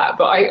always that,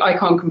 but I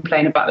can't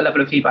complain about the level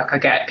of feedback I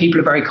get.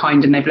 People are very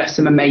kind and they've left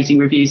some amazing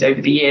reviews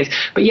over the years.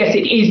 But yes,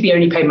 it is the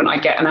only payment I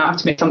get, and I have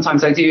to admit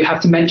sometimes I do have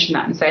to mention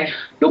that and say,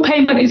 your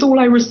payment is all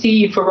I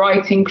receive for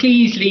writing.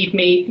 Please leave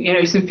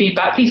me, some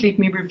feedback. Please leave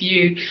me a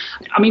review.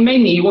 I mean,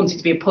 mainly you want it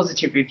to be a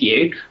positive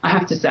review, I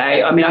have to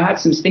say. I mean, I've had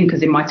some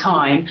stinkers in my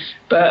time,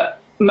 but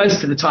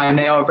most of the time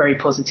they are very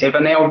positive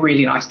and they are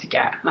really nice to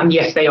get. And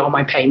yes, they are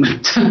my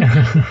payment.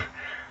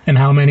 And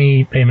how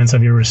many payments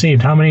have you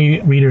received? How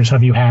many readers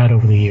have you had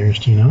over the years?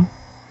 Do you know?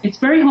 It's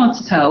very hard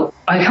to tell.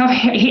 I have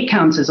hit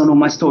counters on all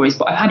my stories,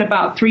 but I've had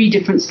about 3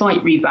 different site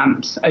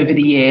revamps over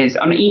the years.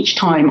 And each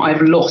time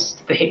I've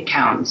lost the hit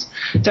count.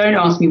 Don't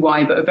ask me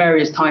why, but at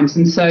various times.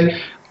 And so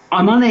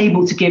I'm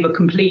unable to give a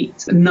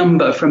complete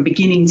number from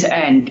beginning to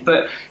end.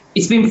 But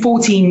it's been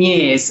 14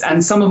 years,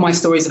 and some of my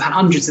stories have had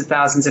hundreds of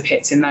thousands of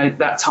hits in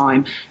that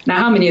time. Now,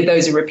 how many of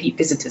those are repeat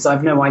visitors, I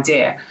have no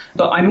idea.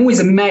 But I'm always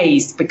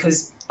amazed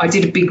because I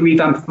did a big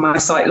revamp of my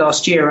site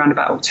last year around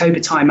about October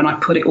time, and I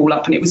put it all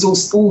up, and it was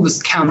all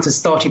the counters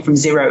started from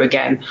 0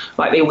 again,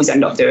 like they always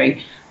end up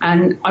doing.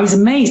 And I was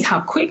amazed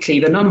how quickly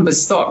the numbers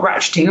start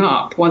ratcheting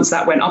up once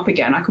that went up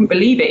again. I couldn't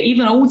believe it.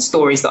 Even old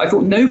stories that I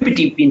thought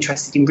nobody would be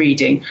interested in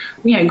reading,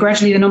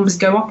 gradually the numbers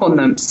go up on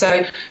them.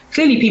 So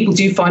clearly people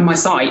do find my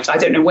site. I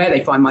don't know where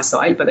they find my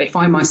site, but they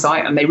find my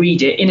site and they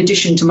read it, in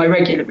addition to my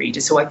regular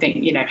readers who I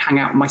think, hang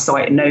out on my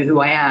site and know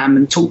who I am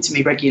and talk to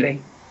me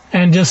regularly.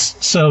 And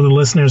just so the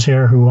listeners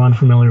here who aren't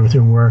familiar with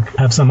your work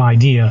have some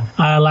idea,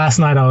 last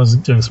night I was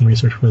doing some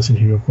research for this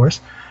interview, of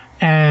course,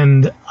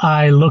 and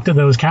I looked at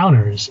those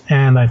counters,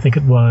 and I think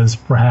it was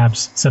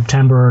perhaps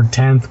September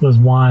 10th was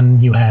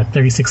one. You had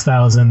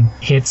 36,000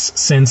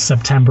 hits since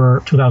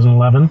September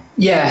 2011.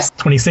 Yes.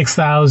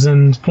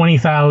 26,000,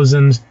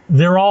 20,000.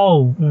 They're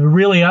all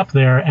really up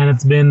there, and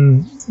it's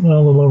been a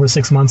little over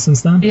 6 months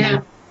since then.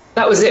 Yeah.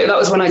 That was it. That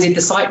was when I did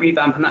the site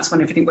revamp, and that's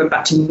when everything went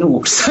back to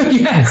naught. So,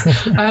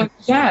 yes. I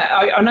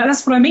know,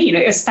 that's what I mean.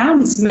 It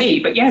astounds me.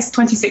 But, yes,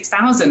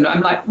 26,000. I'm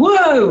like,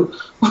 whoa.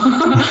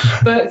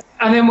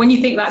 And then when you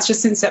think that's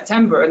just since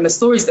September, and the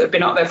stories that have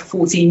been up there for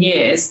 14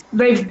 years,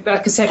 they've, like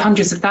I said,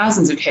 hundreds of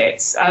thousands of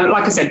hits.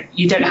 Like I said,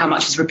 you don't know how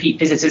much is repeat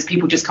visitors,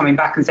 people just coming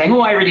back and saying,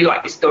 oh, I really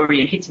like this story,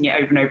 and hitting it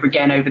over and over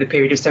again over the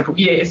period of several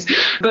years.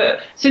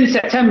 But since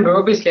September,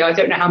 obviously, I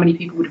don't know how many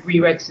people would have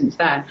reread since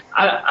then.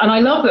 And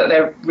I love that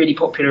they're really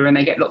popular and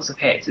they get lots of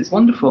hits. It's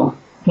wonderful.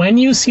 When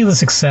you see the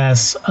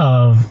success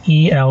of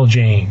E.L.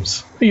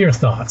 James, what are your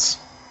thoughts?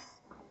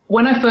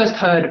 When I first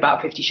heard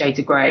about 50 Shades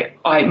of Grey,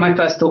 my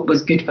first thought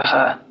was good for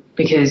her,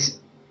 because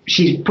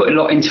she put a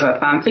lot into her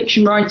fan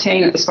fiction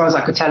writing. As far as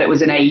I could tell, it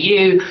was an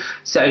AU,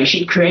 so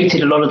she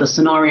created a lot of the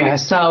scenario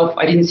herself.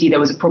 I didn't see there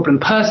was a problem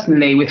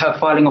personally with her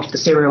filing off the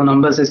serial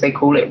numbers, as they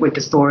call it, with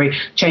the story,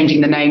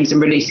 changing the names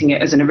and releasing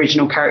it as an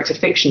original character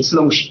fiction, so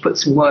long as she put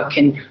some work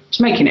in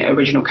to making it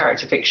original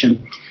character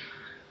fiction.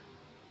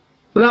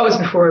 Well, that was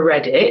before I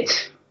read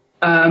it.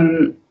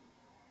 I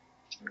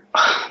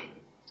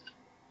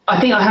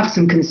think I have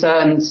some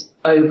concerns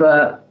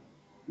over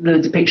the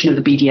depiction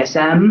of the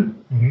BDSM.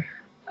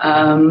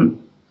 Mm-hmm.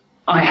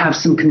 I have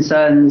some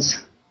concerns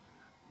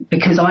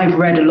because I've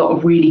read a lot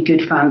of really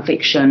good fan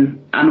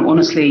fiction, and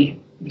honestly,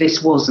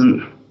 this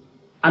wasn't.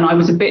 And I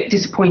was a bit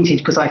disappointed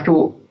because I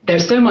thought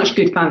there's so much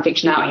good fan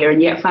fiction out here,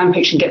 and yet fan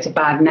fiction gets a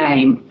bad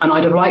name. And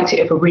I'd have liked it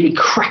if a really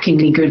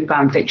crackingly good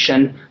fan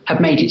fiction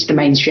had made it to the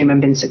mainstream and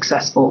been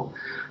successful.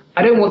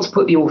 I don't want to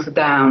put the author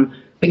down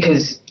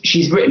because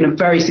she's written a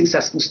very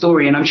successful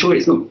story, and I'm sure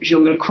she's not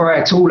going to cry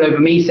at all over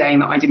me saying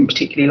that I didn't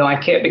particularly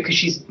like it because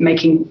she's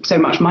making so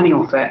much money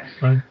off it.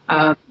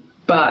 Right.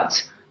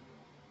 But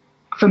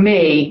for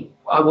me,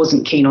 I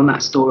wasn't keen on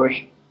that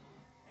story.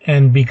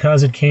 And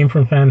because it came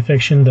from fan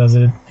fiction, does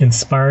it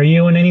inspire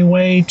you in any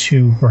way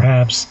to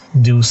perhaps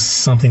do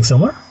something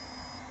similar?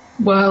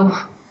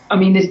 Well, I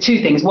mean, there's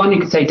two things. One, you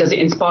could say, does it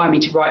inspire me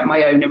to write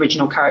my own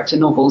original character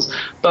novels?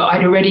 But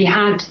I'd already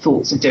had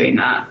thoughts of doing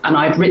that, and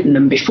I've written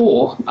them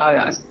before.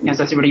 As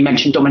I've already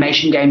mentioned,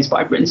 Domination Games, but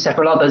I've written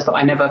several others that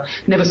I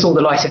never saw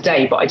the light of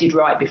day, but I did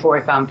write before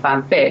I found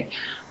fanfic.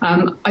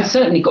 I've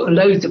certainly got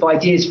loads of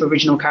ideas for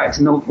original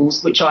character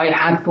novels, which I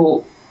had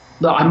thought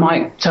that I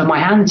might turn my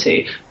hand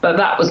to, but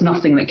that was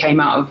nothing that came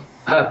out of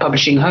her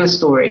publishing her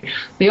story.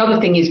 The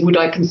other thing is, would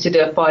I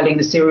consider filing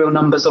the serial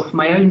numbers off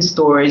my own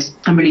stories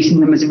and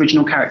releasing them as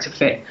original character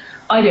fic?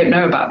 I don't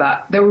know about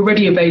that. They're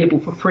already available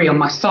for free on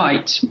my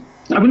site.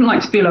 I wouldn't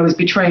like to feel I was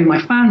betraying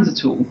my fans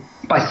at all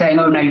by saying,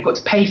 oh no, you've got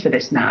to pay for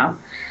this now.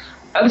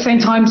 At the same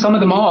time, some of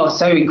them are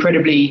so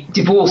incredibly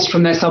divorced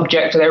from their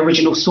subject or their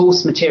original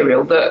source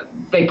material that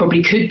they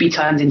probably could be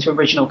turned into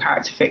original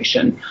character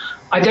fiction.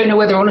 I don't know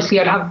whether, honestly,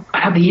 I'd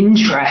have the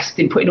interest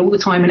in putting all the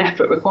time and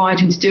effort required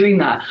into doing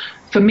that.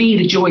 For me,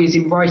 the joy is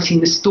in writing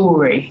the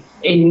story,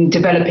 in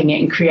developing it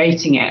and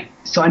creating it.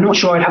 So I'm not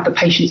sure I'd have the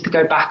patience to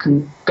go back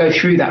and go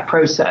through that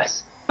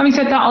process. Having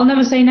said that, I'll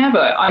never say never.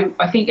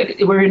 I think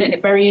we're in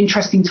a very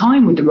interesting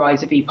time with the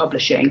rise of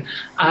e-publishing,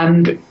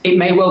 and it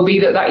may well be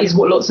that is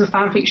what lots of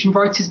fan fiction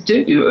writers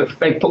do. If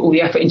they put all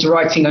the effort into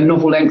writing a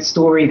novel-length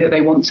story that they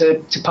want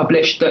to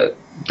publish that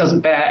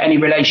doesn't bear any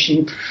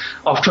relation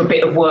after a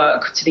bit of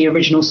work to the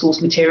original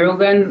source material,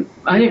 then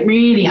I don't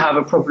really have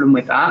a problem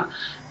with that.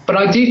 But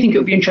I do think it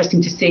would be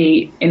interesting to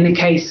see, in the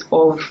case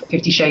of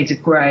 50 Shades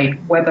of Grey,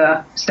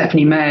 whether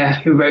Stephanie Meyer,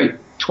 who wrote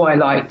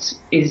Twilight,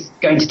 is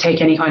going to take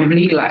any kind of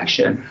legal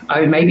action.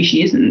 Maybe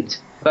she isn't,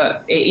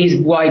 but it is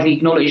widely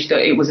acknowledged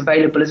that it was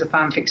available as a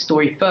fanfic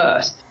story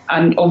first.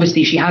 And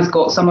obviously she has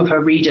got some of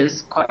her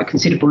readers, quite a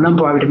considerable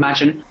number I would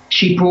imagine,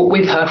 she brought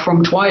with her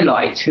from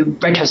Twilight, who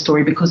read her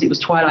story because it was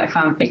Twilight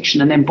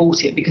fanfiction and then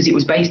bought it because it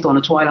was based on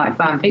a Twilight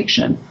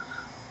fanfiction.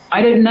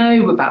 I don't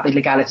know about the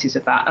legalities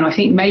of that, and I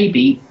think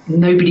maybe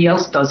nobody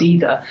else does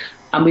either.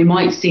 And we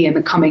might see in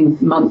the coming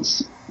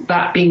months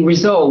that being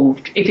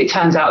resolved if it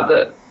turns out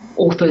that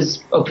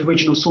authors of the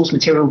original source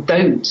material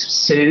don't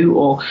sue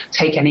or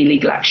take any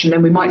legal action.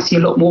 Then we might see a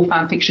lot more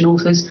fan fiction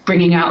authors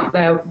bringing out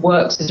their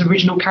works as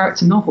original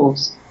character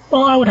novels.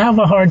 Well, I would have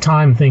a hard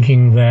time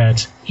thinking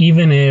that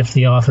even if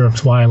the author of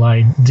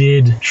Twilight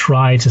did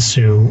try to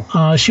sue,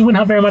 she wouldn't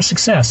have very much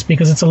success,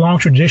 because it's a long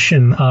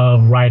tradition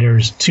of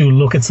writers to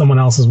look at someone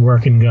else's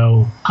work and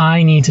go,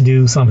 I need to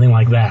do something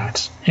like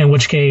that. In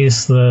which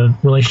case, the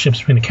relationships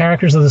between the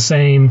characters are the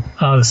same,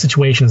 the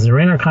situations they're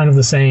in are kind of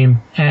the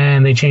same,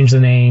 and they change the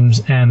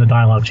names and the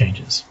dialogue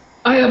changes.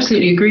 I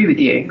absolutely agree with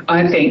you.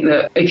 I think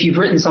that if you've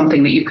written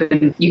something that you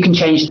can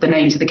change the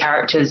names of the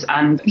characters,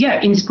 and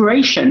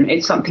inspiration,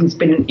 it's something that's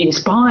been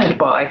inspired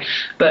by.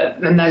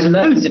 But then there's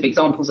loads of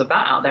examples of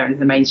that out there in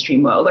the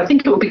mainstream world. I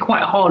think it would be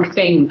quite a hard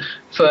thing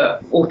for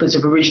authors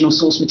of original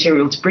source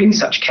material to bring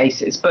such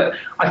cases. But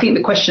I think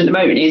the question at the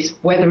moment is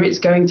whether it's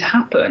going to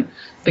happen.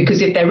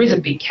 Because if there is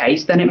a big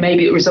case, then it may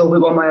be resolved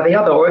one way or the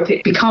other. Or if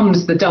it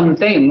becomes the dumb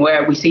thing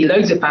where we see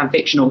loads of fan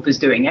fiction authors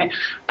doing it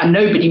and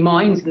nobody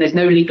minds and there's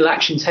no legal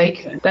action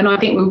taken, then I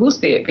think we will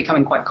see it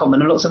becoming quite common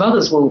and lots of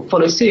others will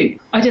follow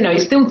suit. I don't know, it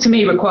still to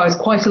me requires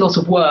quite a lot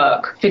of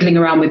work fiddling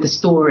around with the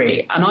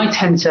story. And I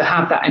tend to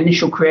have that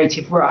initial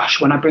creative rush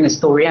when I bring a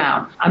story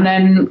out. And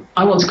then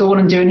I want to go on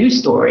and do a new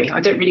story.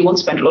 I don't really want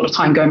to spend a lot of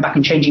time going back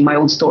and changing my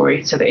old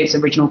story so that it's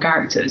original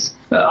characters.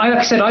 But like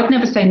I said, I'd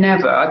never say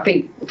never. I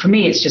think for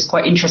me it's just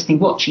quite interesting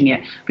watching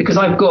it, because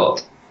a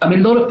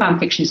lot of fan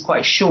fiction is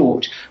quite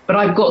short, but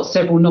I've got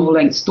several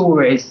novel-length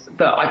stories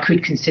that I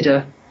could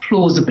consider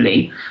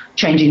plausibly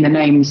changing the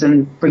names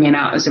and bringing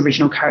out as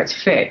original character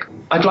fic.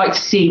 I'd like to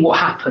see what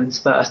happens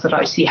first. I'd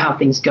like to see how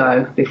things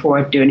go before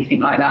I do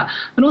anything like that.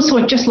 And also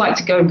I'd just like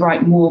to go and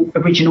write more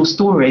original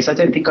stories. I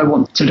don't think I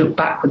want to look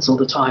backwards all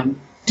the time.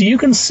 Do you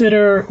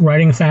consider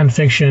writing fan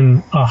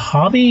fiction a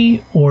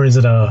hobby, or is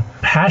it a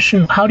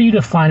passion? How do you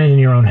define it in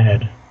your own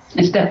head?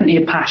 It's definitely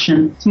a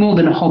passion. It's more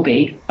than a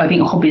hobby. I think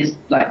a hobby is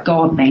like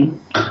gardening,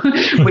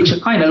 which I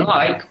kind of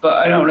like, but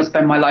I don't want to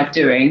spend my life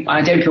doing.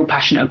 I don't feel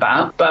passionate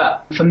about.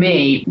 But for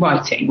me,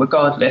 writing,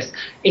 regardless,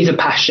 is a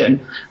passion.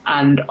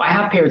 And I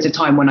have periods of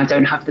time when I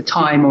don't have the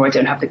time or I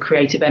don't have the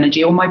creative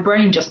energy or my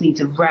brain just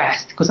needs a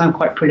rest because I'm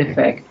quite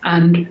prolific.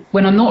 And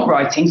when I'm not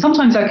writing,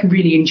 sometimes I can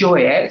really enjoy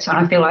it. And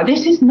I feel like,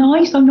 this is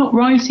nice. I'm not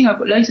writing. I've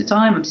got loads of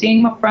time. I'm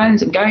seeing my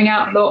friends. I'm going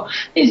out a lot.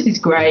 This is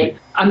great.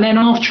 And then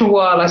after a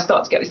while, I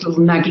start to get this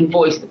little nagging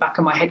voice at the back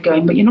of my head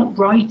going, but you're not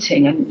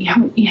writing and you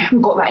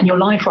haven't got that in your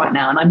life right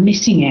now and I'm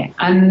missing it.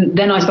 And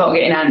then I start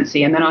getting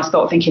antsy and then I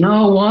start thinking,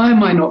 oh, why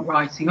am I not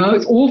writing? Oh,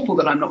 it's awful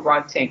that I'm not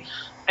writing.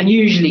 And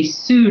usually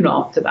soon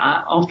after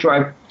that, after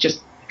I've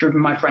just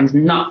driven my friends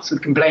nuts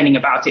with complaining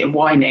about it and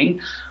whining,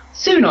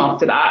 soon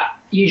after that,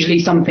 usually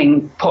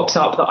something pops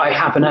up that I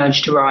have an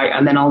urge to write,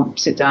 and then I'll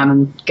sit down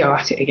and go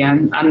at it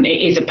again. And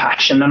it is a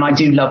passion, and I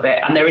do love it,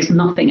 and there is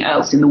nothing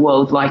else in the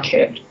world like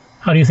it.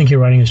 How do you think your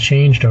writing has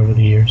changed over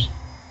the years?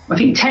 I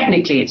think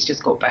technically it's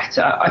just got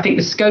better. I think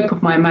the scope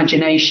of my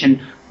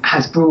imagination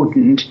has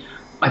broadened.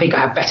 I think I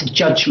have better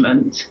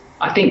judgment.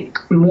 I think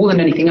more than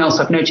anything else,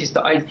 I've noticed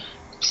that I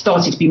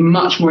started to be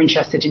much more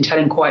interested in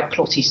telling quite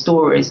plotty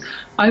stories.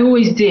 I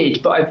always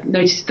did, but I've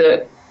noticed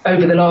that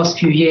over the last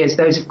few years,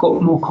 those have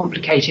got more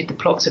complicated. The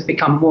plots have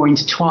become more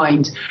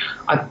intertwined.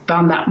 I've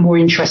found that more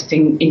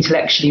interesting,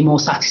 intellectually more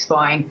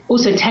satisfying.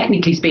 Also,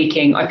 technically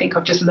speaking, I think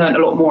I've just learned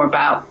a lot more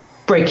about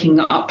breaking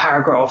up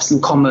paragraphs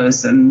and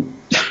commas and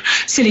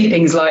silly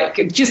things like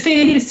just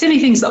the silly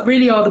things that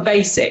really are the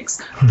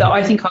basics that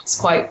I think I was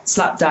quite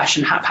slapdash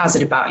and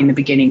haphazard about in the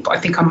beginning, but I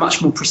think I'm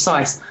much more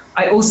precise.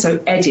 I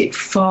also edit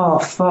far,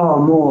 far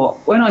more.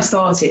 When I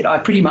started, I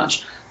pretty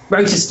much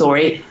wrote a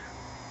story,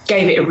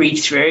 gave it a read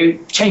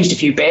through, changed a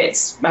few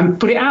bits and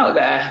put it out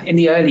there in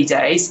the early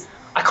days.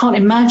 I can't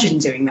imagine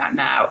doing that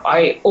now.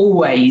 I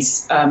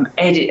always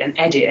edit and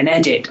edit and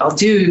edit. I'll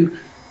do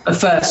a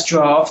first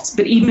draft,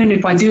 but even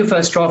if I do a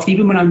first draft,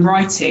 even when I'm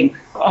writing,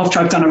 after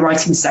I've done a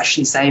writing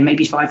session, say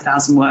maybe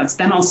 5,000 words,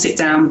 then I'll sit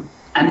down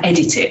and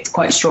edit it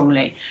quite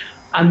strongly.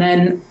 And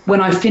then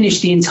when I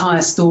finish the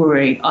entire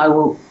story, I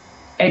will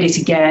edit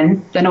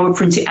again, then I will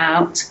print it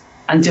out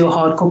and do a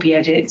hard copy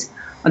edit,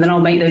 and then I'll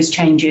make those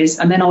changes,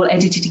 and then I'll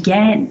edit it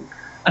again.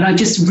 And I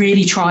just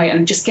really try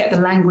and just get the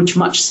language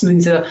much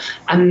smoother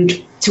and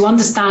to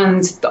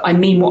understand that I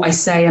mean what I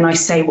say and I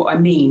say what I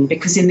mean,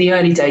 because in the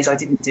early days I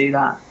didn't do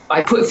that.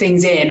 I put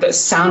things in that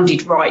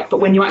sounded right, but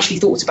when you actually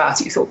thought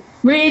about it, you thought,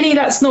 really,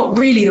 that's not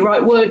really the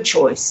right word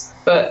choice.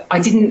 But I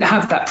didn't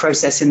have that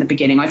process in the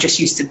beginning. I just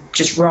used to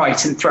just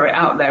write and throw it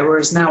out there,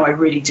 whereas now I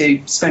really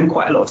do spend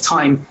quite a lot of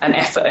time and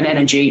effort and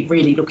energy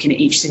really looking at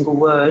each single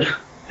word.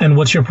 And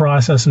what's your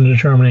process in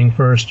determining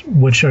first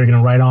which show you're going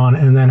to write on,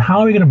 and then how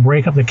are you going to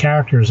break up the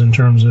characters in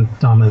terms of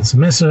dominant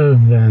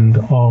submissive and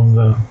all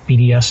the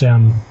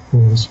BDSM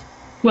rules?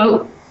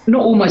 Well,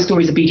 not all my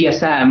stories are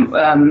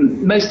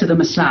BDSM. Most of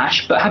them are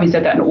slash, but having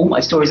said that, not all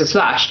my stories are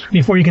slash.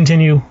 Before you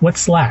continue,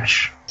 what's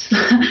slash?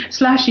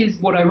 Slash is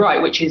what I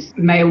write, which is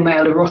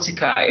male-male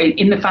erotica.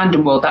 In the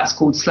fandom world, that's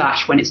called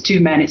slash. When it's two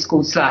men, it's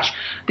called slash.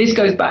 This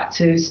goes back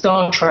to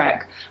Star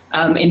Trek.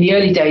 In the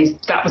early days,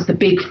 that was the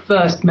big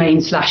first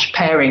main slash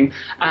pairing,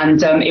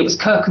 and it was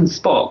Kirk and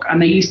Spock,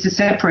 and they used to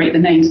separate the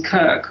names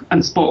Kirk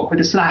and Spock with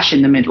a slash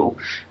in the middle,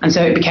 and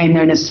so it became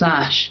known as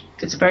slash.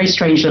 It's a very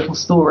strange little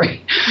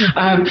story.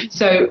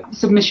 So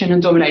submission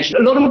and domination.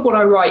 A lot of what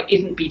I write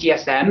isn't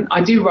BDSM.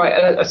 I do write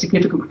a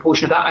significant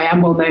proportion of that. I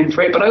am well known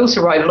for it, but I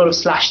also write a lot of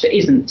slash that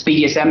isn't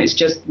BDSM. It's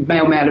just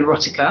male-male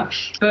erotica.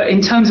 But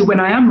in terms of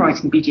when I am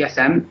writing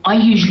BDSM, I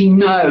usually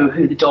know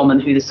who the dom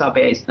and who the sub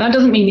is. That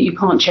doesn't mean that you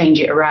can't change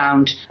it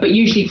around, but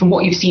usually from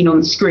what you've seen on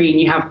the screen,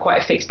 you have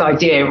quite a fixed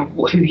idea of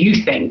who you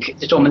think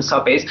the dom and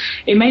sub is.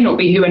 It may not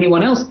be who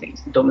anyone else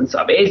thinks the dom and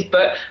sub is,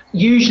 but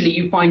usually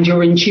you find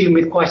you're in tune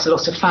with quite a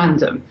lot of fandom.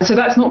 So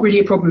that's not really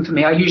a problem for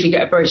me. I usually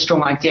get a very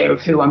strong idea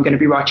of who I'm going to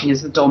be writing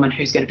as the dom and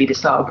who's going to be the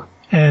sub.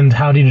 And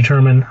how do you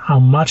determine how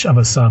much of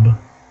a sub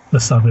the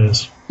sub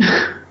is?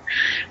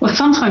 Well,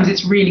 sometimes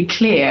it's really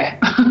clear.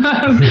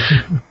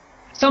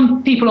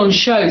 Some people on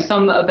shows,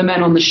 some of the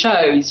men on the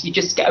shows, you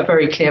just get a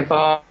very clear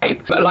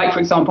vibe. But like, for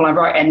example, I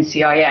write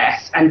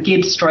NCIS, and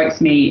Gibbs strikes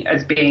me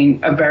as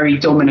being a very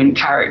dominant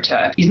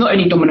character. He's not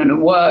only dominant at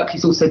work,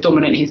 he's also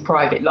dominant in his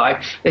private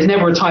life. There's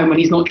never a time when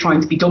he's not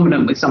trying to be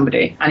dominant with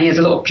somebody. And he has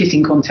a lot of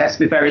kissing contests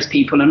with various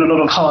people and a lot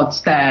of hard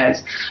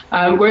stares.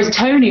 Whereas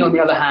Tony, on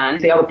the other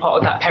hand, the other part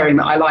of that pairing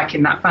that I like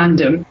in that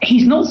fandom,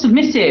 he's not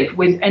submissive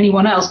with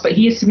anyone else, but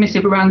he is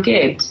submissive around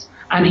Gibbs.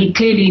 And he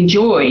clearly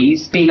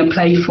enjoys being a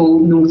playful,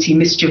 naughty,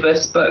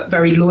 mischievous, but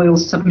very loyal,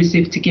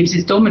 submissive to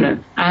Gibbs'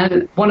 dominant.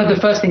 And one of the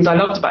first things I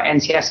loved about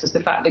NCS was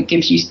the fact that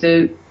Gibbs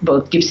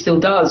Gibbs still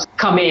does,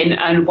 come in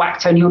and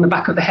whack Tony on the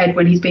back of the head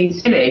when he's being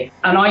silly.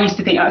 And I used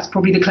to think that's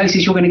probably the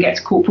closest you're going to get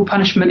to corporal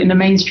punishment in a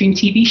mainstream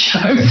TV show.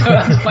 So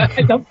that's why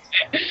I loved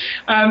it.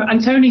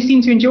 And Tony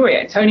seemed to enjoy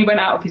it. Tony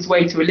went out of his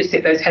way to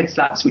elicit those head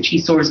slaps, which he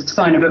saw as a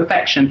sign of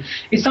affection.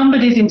 If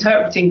somebody's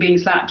interpreting being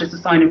slapped as a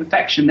sign of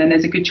affection, then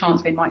there's a good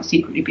chance they might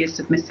secretly be a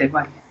submissive.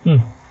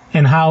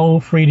 And how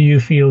free do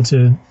you feel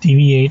to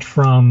deviate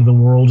from the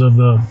world of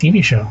the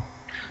TV show?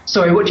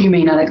 Sorry, what do you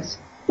mean, Alex?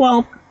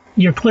 Well,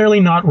 you're clearly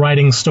not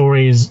writing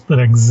stories that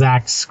are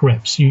exact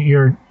scripts.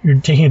 You're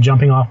taking a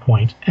jumping off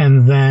point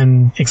and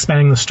then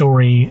expanding the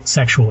story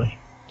sexually.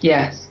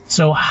 Yes.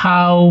 So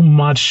how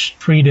much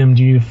freedom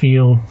do you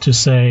feel to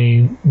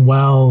say,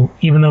 well,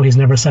 even though he's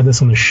never said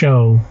this on the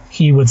show,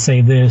 he would say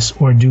this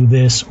or do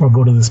this or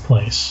go to this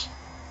place?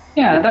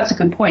 Yeah, that's a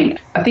good point.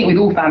 I think with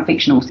all fan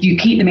fictionals, you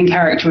keep them in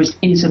character as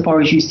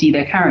insofar as you see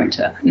their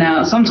character.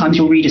 Now, sometimes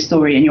you'll read a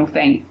story and you'll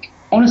think,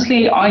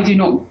 honestly, I do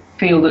not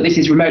feel that this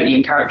is remotely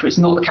in character. It's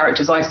not the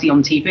characters I see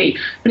on TV,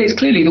 but it's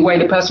clearly the way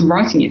the person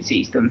writing it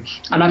sees them.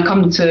 And I've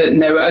come to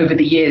know over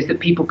the years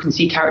that people can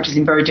see characters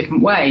in very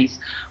different ways.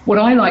 What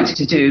I like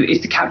to do is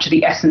to capture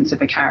the essence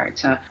of a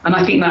character. And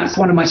I think that's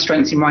one of my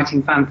strengths in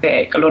writing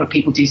fanfic. A lot of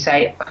people do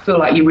say, I feel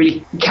like you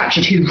really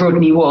captured who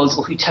Rodney was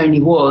or who Tony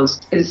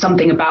was. It's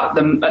something about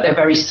them at their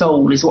very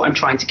soul is what I'm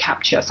trying to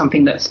capture,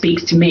 something that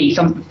speaks to me,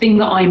 something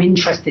that I'm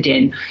interested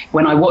in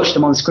when I watch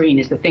them on screen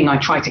is the thing I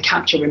try to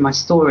capture in my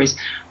stories.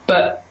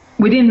 But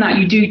within that,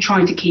 you do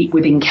try to keep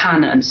within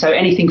canon. So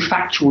anything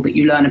factual that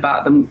you learn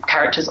about the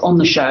characters on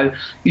the show,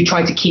 you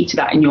try to keep to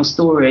that in your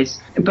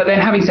stories. But then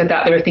having said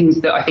that, there are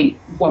things that I think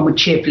one would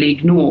cheerfully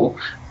ignore.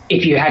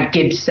 If you had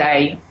Gibbs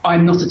say,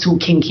 I'm not at all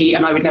kinky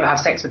and I would never have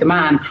sex with a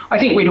man, I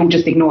think we'd all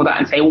just ignore that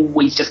and say, oh,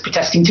 he's just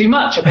protesting too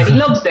much. I bet he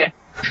loves it.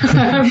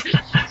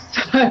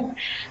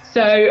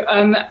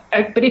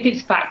 But if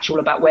it's factual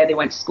about where they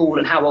went to school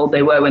and how old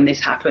they were when this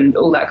happened,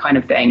 all that kind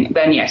of thing,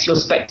 then yes, you're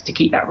expected to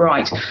keep that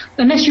right.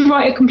 Unless you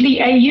write a complete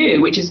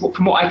AU, which is,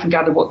 from what I can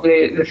gather, what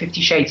the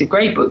 50 Shades of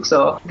Grey books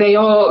are. They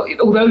are,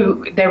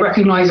 although they're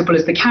recognisable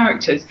as the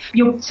characters,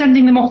 you're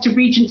sending them off to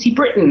Regency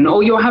Britain,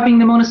 or you're having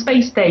them on a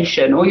space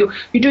station, or you're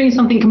doing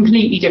something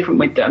completely different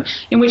with them,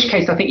 in which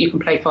case I think you can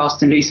play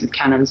fast and loose with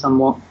canon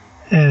somewhat.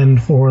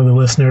 And for the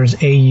listeners,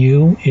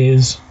 AU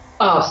is...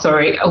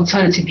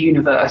 alternative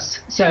universe.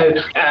 So,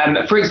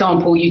 for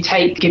example, you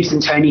take Gibbs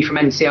and Tony from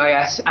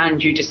NCIS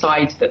and you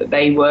decide that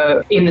they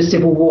were in the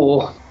Civil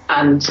War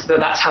and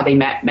that's how they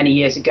met many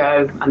years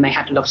ago and they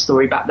had a love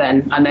story back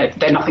then and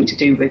they're nothing to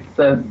do with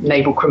the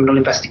Naval Criminal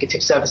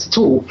Investigative Service at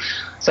all.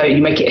 So you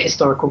make it a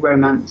historical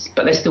romance,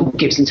 but they're still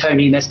Gibbs and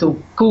Tony, they're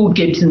still called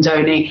Gibbs and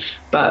Tony,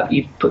 but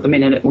you put them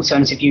in an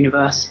alternative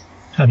universe.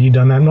 Have you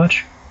done that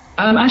much?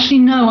 Actually,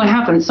 no, I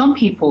haven't. Some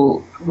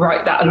people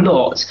write that a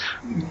lot.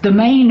 The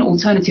main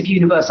alternative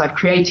universe I've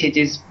created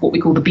is what we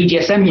call the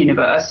BDSM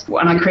universe.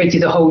 And I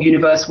created a whole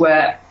universe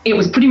where it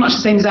was pretty much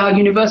the same as our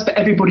universe, but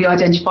everybody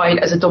identified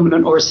as a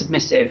dominant or a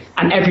submissive,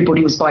 and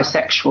everybody was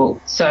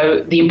bisexual.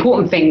 So the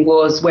important thing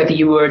was whether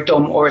you were a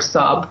dom or a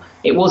sub.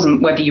 It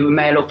wasn't whether you were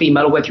male or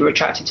female or whether you were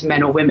attracted to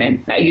men or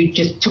women. You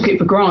just took it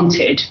for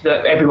granted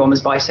that everyone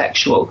was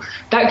bisexual.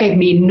 That gave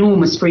me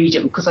enormous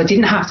freedom because I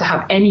didn't have to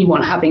have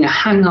anyone having a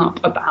hang-up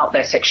about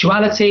their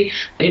sexuality.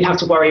 They didn't have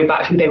to worry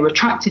about who they were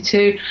attracted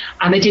to,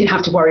 and they didn't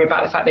have to worry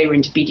about the fact they were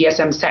into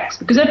BDSM sex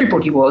because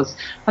everybody was.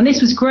 And this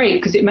was great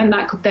because it meant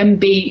that could then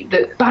be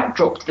the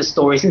backdrop to the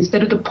stories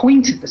instead of the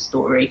point of the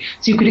story.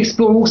 So you could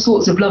explore all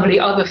sorts of lovely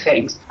other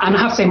things. And I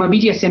have to say my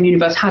BDSM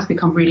universe has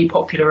become really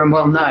popular and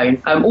well known.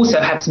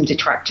 Also had some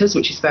detractors,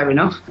 which is fair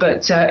enough,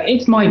 but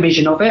it's my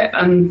vision of it,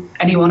 and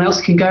anyone else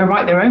can go and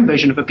write their own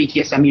version of a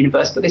BDSM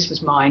universe, but this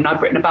was mine.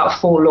 I've written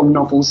about 4 long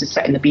novels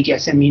set in the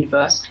BDSM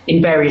universe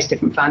in various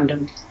different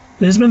fandoms.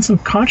 There's been some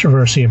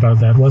controversy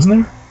about that,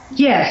 wasn't there?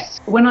 Yes.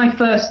 When I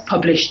first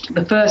published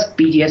the first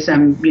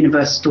BDSM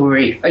universe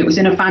story, it was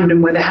in a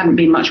fandom where there hadn't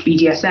been much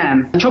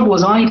BDSM. The trouble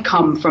was I'd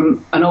come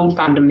from an old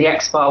fandom, The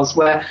X-Files,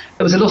 where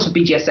there was a lot of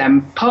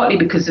BDSM, partly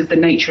because of the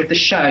nature of the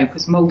show,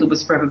 because Mulder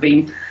was forever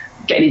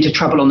getting into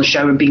trouble on the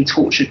show and being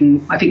tortured,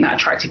 and I think that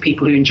attracted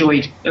people who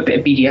enjoyed a bit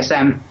of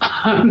BDSM.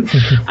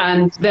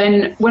 And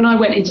then when I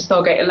went into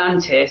Stargate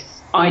Atlantis,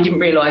 I didn't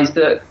realise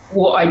that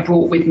what I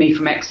brought with me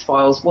from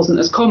X-Files wasn't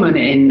as common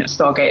in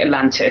Stargate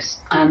Atlantis.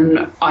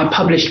 And I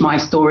published my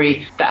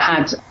story that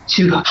had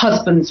 2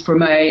 husbands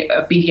from a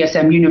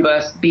BDSM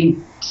universe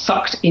being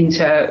sucked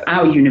into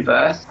our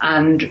universe,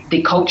 and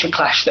the culture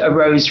clash that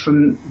arose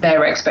from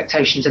their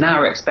expectations and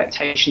our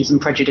expectations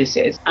and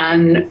prejudices.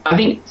 And I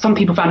think some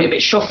people found it a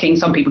bit shocking,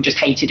 some people just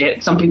hated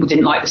it, some people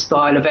didn't like the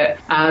style of it,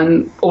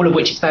 and all of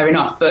which is fair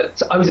enough.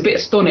 But I was a bit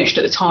astonished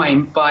at the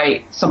time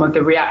by some of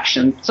the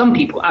reaction. Some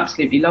people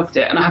absolutely loved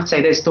it, and I have to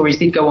say those stories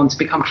did go on to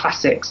become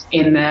classics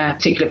in their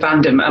particular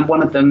fandom, and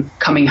one of them,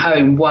 Coming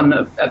Home, won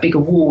a big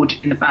award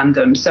in the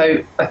fandom.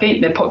 So I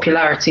think their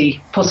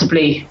popularity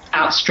possibly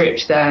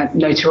outstripped their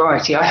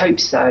notoriety. I hope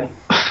so.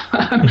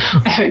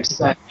 I hope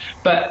so.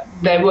 But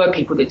there were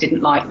people that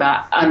didn't like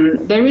that, and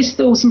there is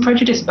still some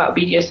prejudice about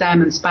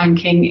BDSM and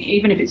spanking.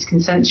 Even if it's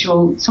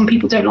consensual, some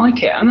people don't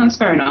like it, and that's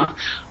fair enough.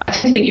 I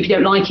think if you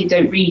don't like it,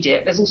 don't read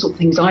it. There's all sorts of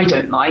things I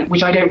don't like,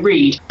 which I don't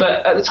read,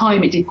 but at the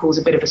time it did cause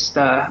a bit of a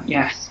stir,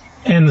 yes.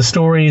 And the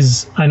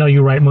stories, I know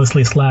you write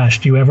mostly slash.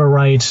 Do you ever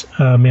write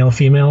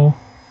male-female?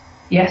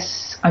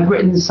 Yes, I've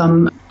written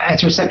some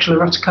heterosexual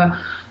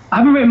erotica. I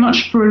haven't written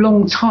much for a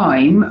long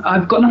time.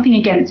 I've got nothing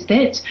against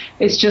it.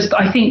 It's just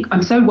I think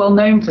I'm so well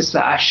known for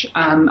slash,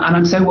 and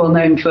I'm so well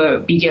known for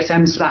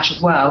BDSM slash as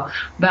well,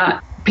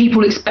 that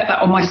people expect that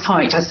on my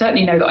site. I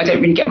certainly know that I don't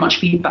really get much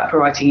feedback for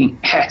writing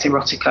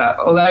heterotica,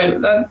 although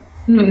that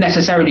wouldn't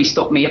necessarily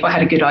stop me if I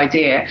had a good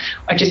idea.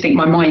 I just think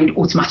my mind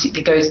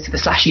automatically goes to the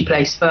slashy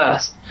place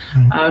first.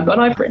 But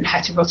I've written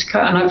heterotica,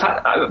 and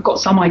I've got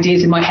some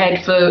ideas in my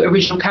head for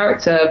original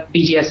character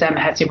BDSM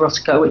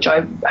heterotica, which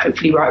I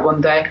hopefully write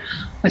one day.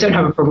 I don't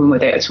have a problem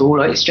with it at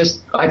all. It's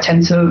just I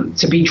tend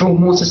to be drawn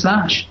more to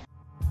slash.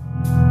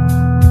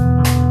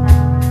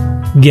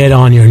 Get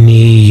on your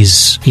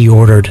knees, he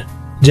ordered.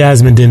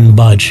 Jasmine didn't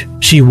budge.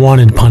 She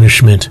wanted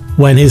punishment.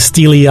 When his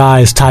steely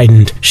eyes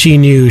tightened, she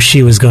knew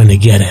she was going to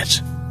get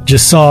it.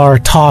 Jassar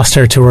tossed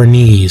her to her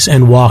knees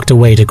and walked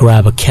away to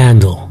grab a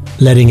candle.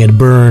 Letting it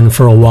burn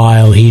for a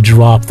while, he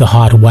dropped the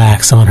hot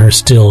wax on her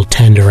still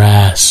tender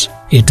ass.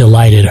 It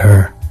delighted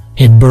her.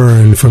 It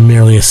burned for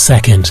merely a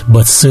second,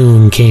 but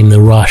soon came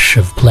the rush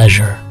of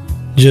pleasure.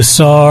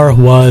 Jassar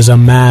was a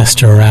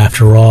master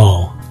after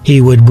all. He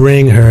would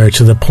bring her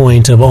to the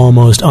point of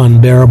almost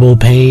unbearable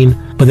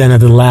pain, but then at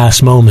the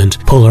last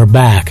moment pull her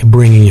back,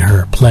 bringing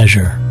her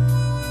pleasure.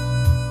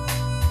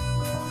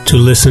 To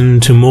listen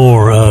to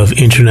more of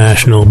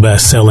international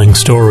best-selling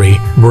story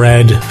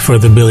Bread for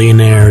the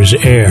Billionaire's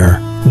Heir,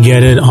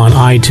 get it on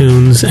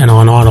iTunes and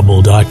on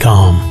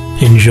Audible.com.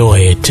 Enjoy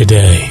it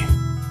today.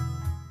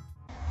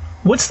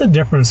 What's the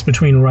difference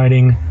between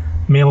writing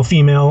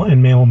male-female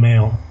and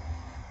male-male?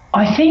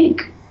 I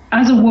think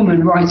as a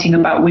woman writing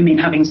about women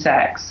having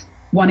sex,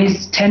 one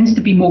tends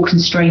to be more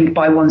constrained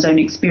by one's own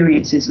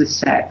experiences with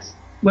sex.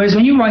 Whereas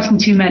when you're writing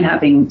two men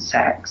having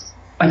sex,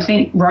 I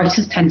think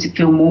writers tend to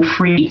feel more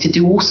free to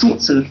do all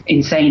sorts of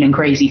insane and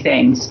crazy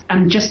things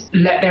and just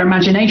let their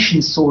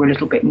imagination soar a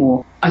little bit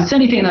more. I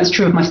certainly think that's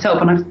true of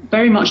myself, and I've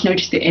very much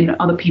noticed it in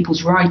other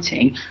people's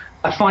writing.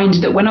 I find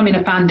that when I'm in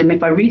a fandom,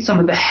 if I read some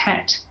of the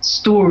het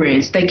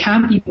stories, they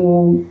can be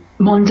more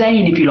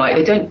mundane, if you like.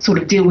 They don't sort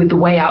of deal with the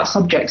way out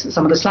subjects that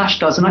some of the slash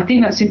does. And I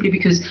think that's simply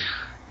because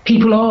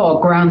people are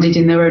grounded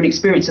in their own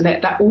experience, and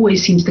that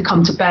always seems to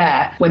come to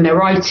bear when they're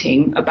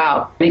writing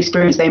about an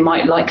experience they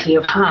might likely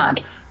have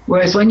had.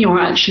 Whereas when you're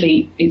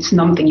actually, it's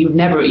something you can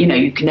never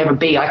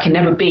be. I can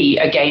never be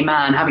a gay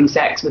man having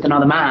sex with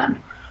another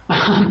man.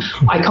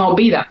 I can't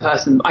be that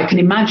person. I can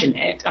imagine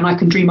it, and I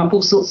can dream up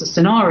all sorts of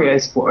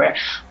scenarios for it.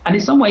 And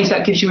in some ways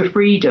that gives you a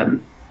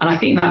freedom. And I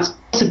think that's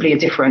possibly a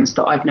difference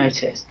that I've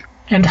noticed.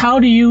 And how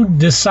do you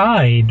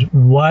decide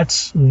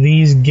what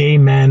these gay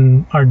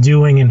men are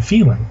doing and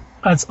feeling?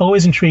 That's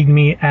always intrigued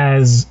me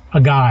as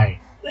a guy.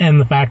 And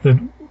the fact that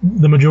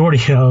the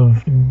majority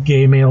of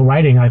gay male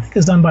writing, I think,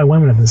 is done by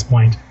women at this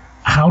point.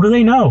 How do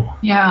they know?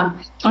 Yeah,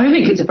 I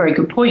think it's a very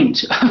good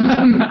point.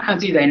 How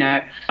do they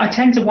know? I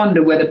tend to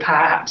wonder whether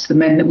perhaps the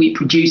men that we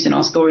produce in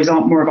our stories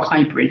aren't more of a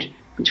hybrid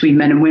between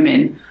men and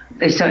women.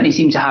 They certainly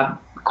seem to have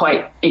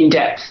quite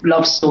in-depth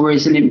love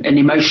stories and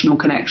emotional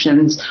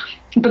connections.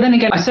 But then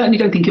again, I certainly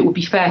don't think it would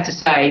be fair to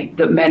say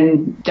that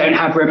men don't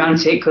have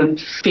romantic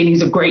and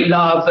feelings of great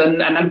love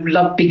and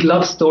love big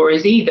love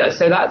stories either.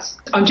 So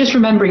I'm just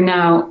remembering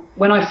now,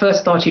 when I first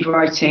started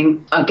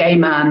writing, a gay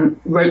man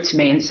wrote to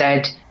me and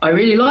said, I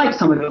really like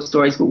some of your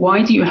stories, but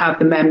why do you have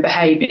the men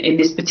behave in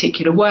this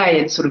particular way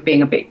and sort of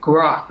being a bit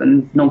gruff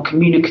and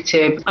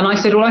non-communicative? And I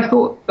said, well, I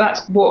thought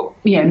that's what,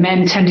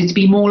 men tended to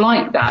be more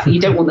like that. You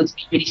don't want them to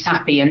be really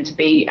sappy and to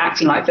be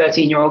acting like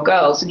 13-year-old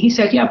girls. And he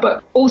said, yeah,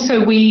 but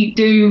also we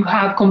do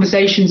have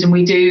conversations and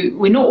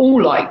we're not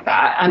all like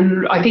that.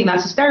 And I think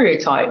that's a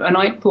stereotype. And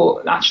I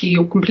thought, actually,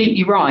 you're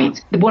completely right.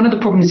 One of the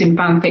problems in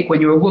fanfic when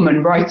you're a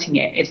woman writing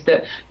it is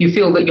that you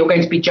feel that you're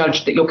going to be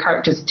judged that your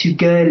characters are too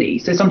girly.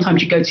 So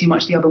sometimes you go too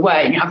much the other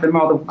way and you have them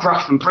rather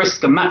gruff and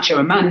brisk and macho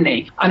and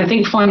manly. And I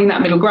think finding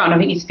that middle ground, I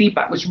think his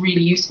feedback was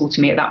really useful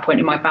to me at that point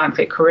in my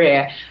fanfic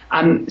career.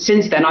 And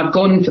since then, I've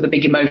gone for the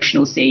big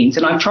emotional scenes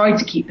and I've tried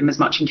to keep them as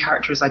much in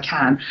character as I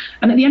can.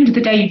 And at the end of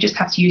the day, you just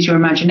have to use your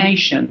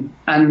imagination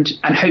and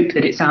hope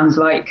that it sounds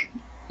like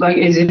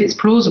as if it's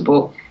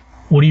plausible.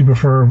 What do you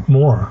prefer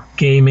more,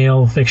 gay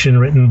male fiction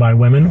written by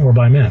women or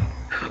by men?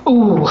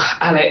 Oh,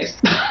 Alex,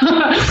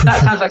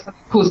 that sounds like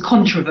something that caused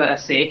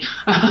controversy.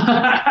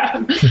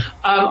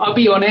 I'll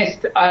be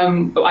honest,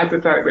 I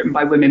prefer it written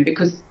by women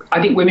because I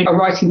think women are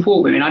writing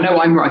for women. I know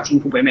I'm writing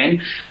for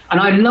women, and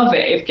I love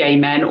it if gay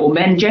men or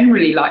men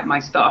generally like my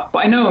stuff,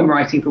 but I know I'm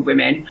writing for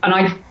women,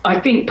 and I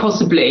think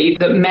possibly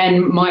that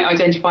men might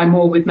identify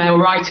more with male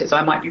writers.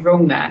 I might be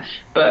wrong there,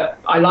 but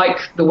I like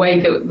the way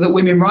that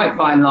women write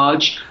by and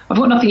large. I've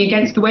got nothing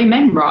against the way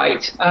men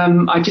write.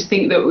 I just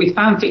think that with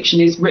fan fiction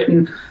is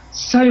written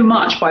so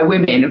much by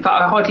women. In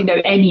fact, I hardly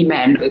know any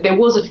men. There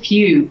was a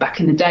few back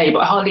in the day, but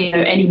I hardly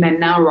know any men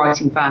now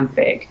writing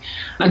fanfic.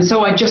 And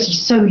so I'm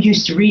just so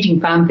used to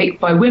reading fanfic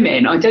by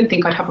women. I don't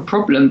think I'd have a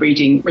problem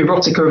reading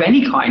erotica of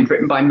any kind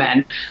written by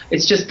men.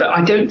 It's just that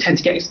I don't tend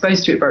to get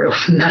exposed to it very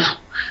often now.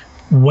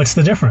 What's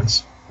the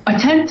difference? I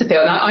tend to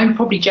feel, and I'm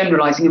probably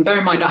generalising, and bear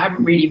in mind I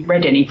haven't really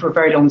read any for a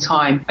very long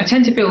time, I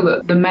tend to feel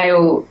that the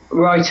male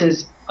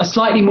writers are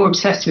slightly more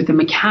obsessed with the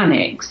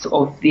mechanics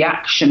of the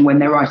action when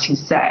they're writing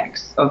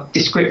sex, of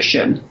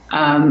description.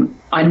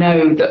 I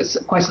know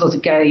that quite a lot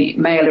of gay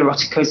male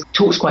eroticas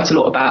talks quite a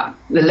lot about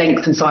the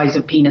length and size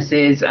of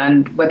penises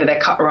and whether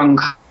they're cut or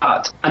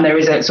uncut. And there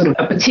is a sort of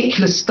a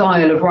particular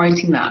style of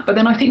writing that. But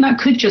then I think that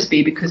could just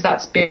be because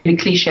that's been a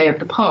cliche of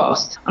the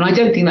past. And I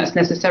don't think that's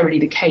necessarily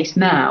the case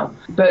now.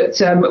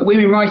 But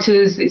women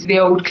writers, it's the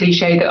old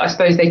cliche that I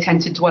suppose they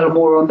tend to dwell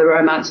more on the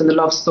romance and the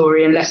love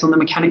story and less on the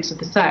mechanics of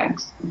the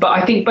sex. But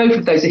I think both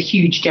of those are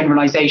huge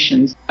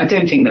generalisations. I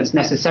don't think that's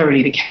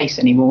necessarily the case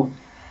anymore.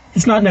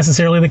 It's not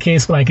necessarily the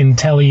case, but I can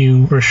tell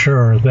you for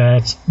sure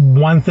that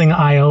one thing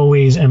I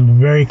always am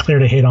very clear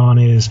to hit on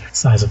is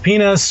size of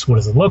penis, what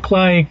does it look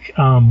like,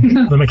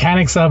 the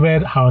mechanics of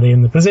it, how are they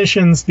in the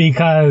positions,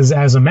 because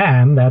as a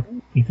man, that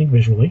we think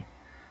visually.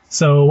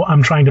 So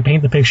I'm trying to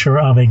paint the picture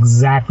of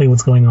exactly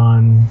what's going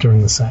on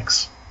during the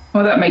sex.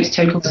 Well, that makes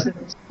total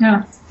sense.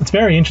 Yeah. It's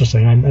very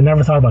interesting. I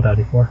never thought about that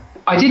before.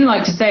 I didn't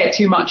like to say it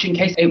too much in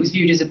case it was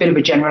viewed as a bit of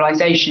a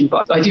generalization,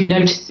 but I do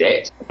notice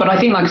it. But I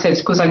think, like I said,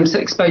 it's because I'm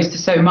exposed to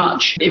so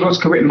much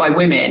erotica written by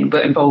women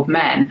but involve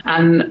men.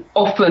 And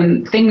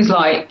often things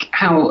like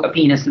how a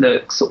penis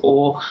looks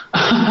or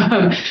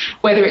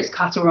whether it's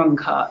cut or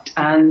uncut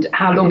and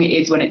how long it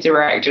is when it's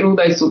erect and all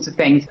those sorts of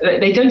things,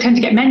 they don't tend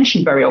to get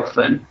mentioned very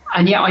often.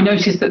 And yet I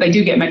notice that they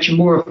do get mentioned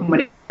more often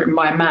when it's written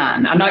by a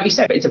man. And like you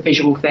said, it's a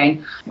visual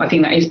thing. I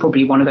think that is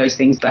probably one of those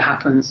things that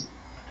happens.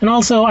 And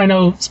also, I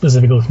know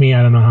specifically with me,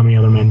 I don't know how many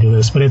other men do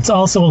this, but it's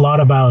also a lot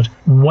about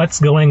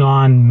what's going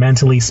on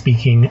mentally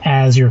speaking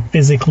as you're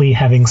physically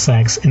having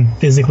sex and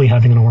physically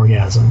having an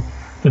orgasm.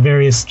 The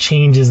various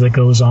changes that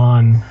goes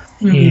on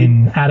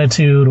in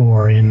attitude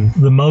or in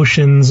the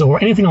motions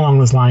or anything along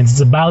those lines.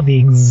 It's about the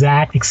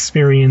exact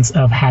experience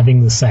of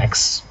having the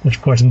sex, which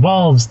of course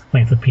involves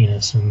length of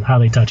penis and how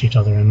they touch each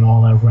other and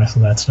all the rest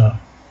of that stuff.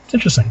 It's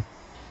interesting.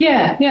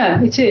 Yeah,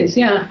 it is,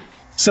 yeah.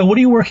 So what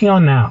are you working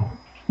on now?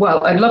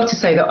 Well, I'd love to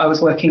say that I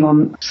was working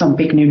on some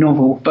big new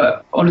novel,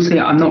 but honestly,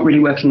 I'm not really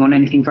working on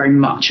anything very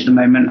much at the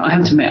moment. I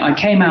have to admit, I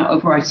came out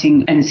of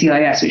writing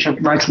NCIS, which I've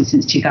been writing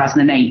since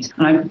 2008,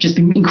 and I've just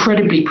been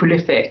incredibly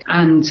prolific,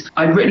 and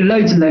I'd written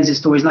loads and loads of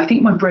stories, and I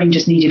think my brain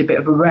just needed a bit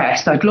of a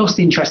rest. I'd lost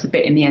interest a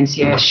bit in the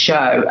NCIS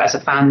show as a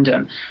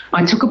fandom.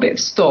 I took a bit of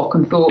stock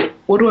and thought,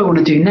 what do I want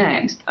to do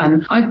next?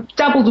 And I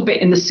dabbled a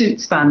bit in the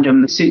Suits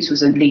fandom. Suits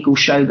was a legal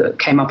show that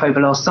came up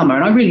over last summer,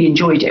 and I really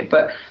enjoyed it,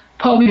 but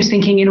part of me was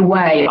thinking, in a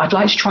way, I'd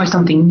like to try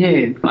something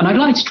new. And I'd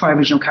like to try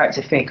original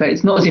character fic.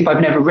 It's not as if I've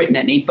never written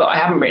any, but I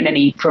haven't written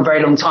any for a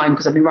very long time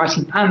because I've been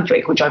writing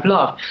fanfic, which I've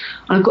loved.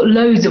 And I've got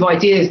loads of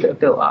ideas that have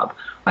built up.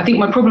 I think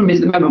my problem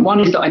is at the moment, one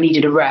is that I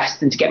needed a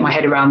rest and to get my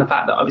head around the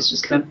fact that I was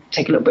just going to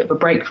take a little bit of a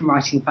break from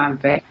writing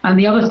fanfic. And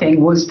the other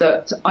thing was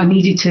that I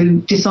needed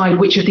to decide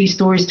which of these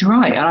stories to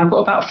write. And I've got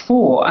about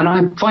 4 and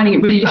I'm finding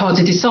it really hard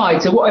to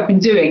decide. So what I've been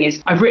doing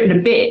is I've written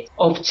a bit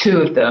of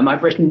 2 of them.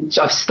 I've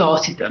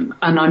started them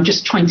and I'm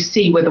just trying to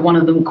see whether one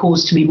of them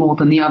calls to me more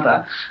than the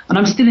other. And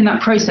I'm still in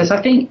that process. I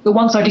think that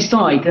once I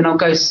decide, then I'll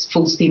go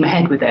full steam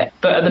ahead with it.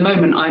 But at the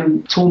moment,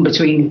 I'm torn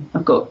between,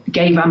 I've got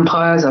gay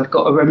vampires, I've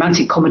got a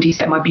romantic comedy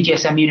set in my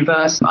BDSM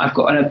universe. I've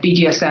got a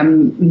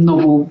BDSM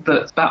novel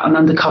that's about an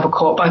undercover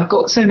cop. I've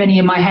got so many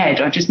in my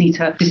head. I just need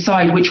to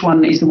decide which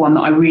one is the one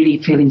that I really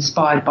feel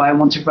inspired by and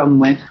want to run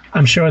with.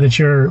 I'm sure that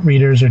your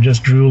readers are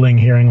just drooling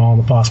hearing all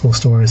the possible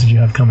stories that you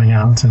have coming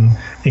out, and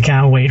they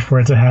can't wait for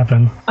it to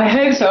happen. I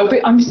hope so,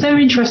 but I'm so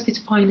interested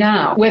to find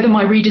out whether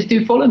my readers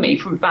do follow me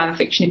from fan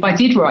fiction. If I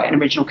did write an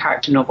original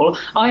character novel,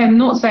 I am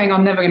not saying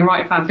I'm never going to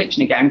write fan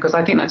fiction again, because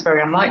I think that's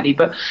very unlikely,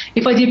 but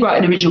if I did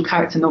write an original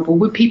character novel,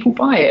 would people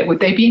buy it?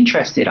 Would they be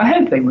interested? I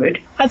hope they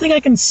would. I think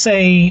I can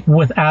say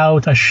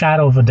without a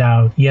shadow of a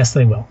doubt, yes,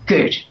 they will.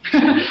 Good.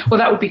 Well,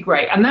 that would be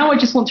great. And now I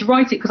just want to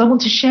write it because I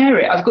want to share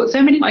it. I've got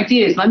so many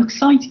ideas and I'm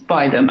excited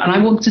by them. And I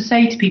want to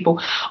say to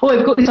people, oh,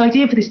 I've got this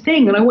idea for this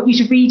thing and I want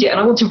you to read it and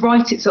I want to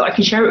write it so that I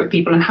can share it with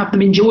people and have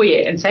them enjoy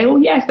it and say, oh,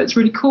 yes, that's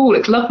really cool.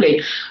 It's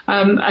lovely.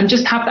 And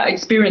just have that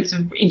experience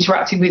of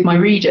interacting with my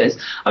readers.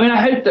 I mean,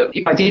 I hope that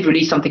if I did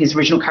release something as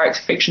original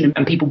character fiction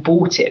and people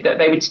bought it, that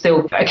they would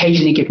still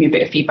occasionally give me a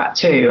bit of feedback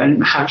too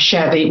and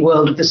share the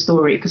world of the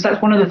story, because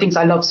that's one of the things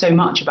I love so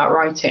much about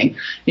writing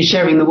is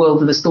sharing the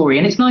world of the story.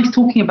 And it's nice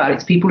talking about it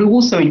to people who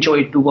also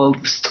enjoyed the world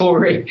of the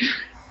story.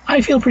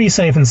 I feel pretty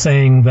safe in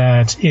saying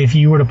that if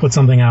you were to put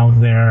something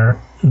out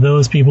there,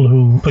 those people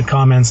who put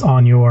comments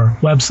on your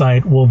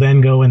website will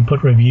then go and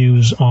put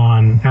reviews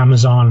on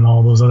Amazon and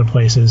all those other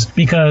places,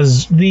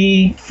 because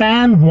the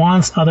fan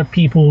wants other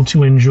people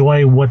to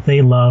enjoy what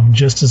they love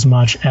just as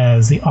much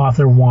as the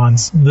author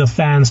wants the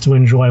fans to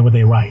enjoy what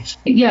they write.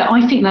 Yeah,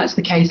 I think that's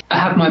the case. I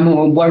have my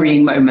more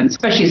worrying moments,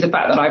 especially as the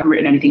fact that I haven't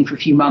written anything for a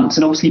few months.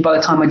 And obviously by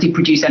the time I did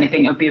produce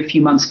anything, it'll be a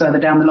few months further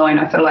down the line.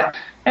 I feel like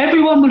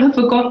everyone will have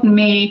forgotten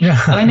me. And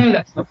I know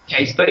that's not the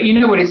case, but you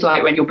know what it's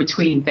like when you're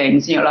between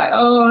things. You're like,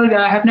 oh,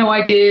 I have no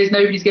ideas.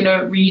 Nobody's going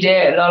to read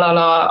it. La, la,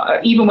 la.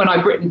 Even when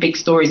I've written big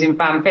stories in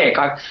fanfic,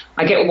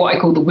 I get what I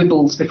call the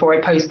wibbles before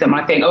I post them.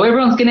 I think, oh,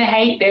 everyone's going to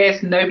hate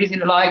this and nobody's going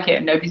to like it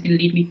and nobody's going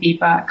to leave me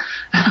feedback.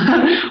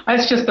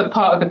 That's just a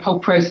part of the whole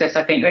process,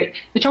 I think. Like,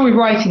 the trouble with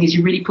writing is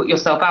you really put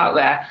yourself out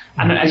there.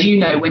 And as you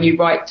know, when you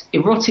write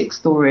erotic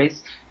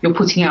stories, you're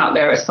putting out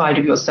there a side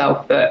of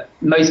yourself that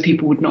most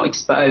people would not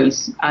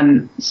expose,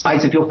 and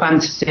sides of your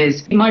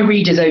fantasies. My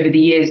readers over the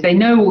years, they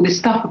know all this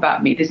stuff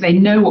about me. They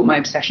know what my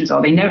obsessions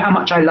are. They know how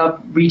much I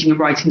love reading and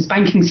writing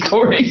spanking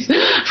stories,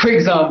 for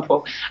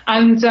example.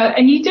 And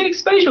you do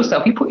expose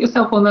yourself. You put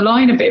yourself on the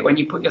line a bit when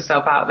you put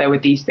yourself out there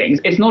with these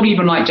things. It's not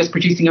even like just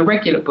producing a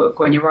regular book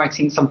when you're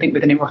writing something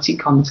with an erotic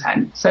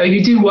content. So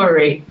you do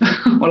worry.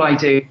 Well, I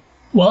do.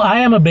 Well, I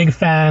am a big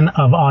fan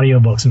of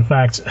audiobooks. In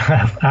fact,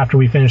 after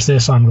we finish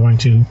this, I'm going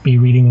to be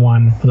reading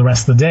one for the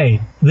rest of the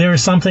day. There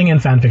is something in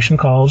fan fiction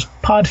called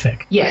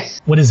podfic. Yes.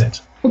 What is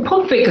it? Well,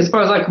 podfic, as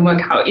far as I can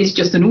work out, is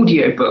just an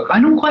audiobook.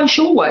 I'm not quite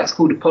sure why it's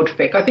called a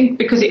podfic. I think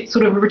because it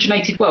sort of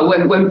originated,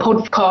 when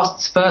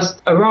podcasts first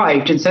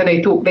arrived, and so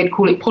they thought they'd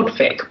call it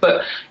podfic.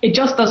 But it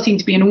just does seem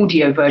to be an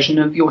audio version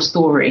of your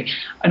story.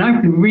 And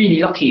I've been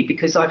really lucky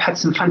because I've had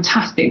some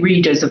fantastic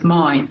readers of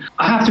mine.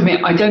 I have to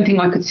admit, I don't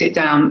think I could sit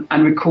down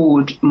and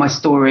record my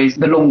stories,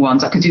 the long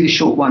ones. I could do the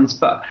short ones,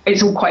 but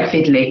it's all quite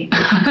fiddly.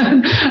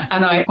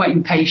 And I'm quite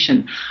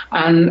impatient.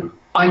 And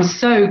I'm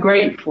so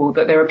grateful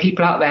that there are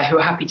people out there who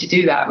are happy to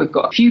do that. We've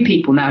got a few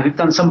people now who've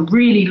done some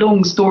really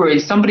long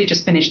stories. Somebody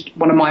just finished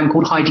one of mine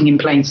called Hiding in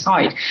Plain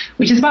Sight,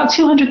 which is about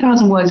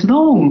 200,000 words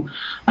long.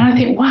 And I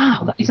think,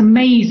 wow, that is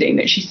amazing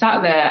that she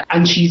sat there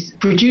and she's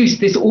produced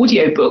this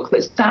audiobook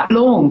that's that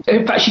long.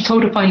 In fact, she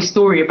told a funny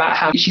story about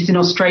how she's in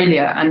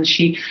Australia and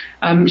she's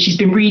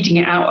been reading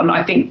it out, and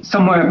I think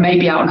somewhere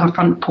maybe out on her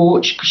front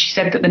porch, because she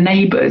said that the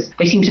neighbours,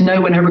 they seem to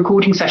know when her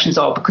recording sessions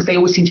are because they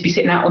always seem to be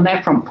sitting out on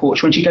their front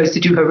porch when she goes to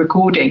do her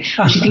recording.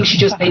 She thinks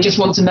they just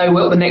want to know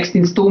what the next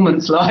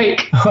instalment's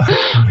like.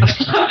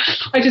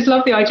 I just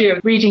love the idea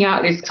of reading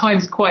out this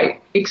times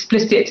quite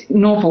explicit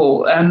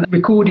novel and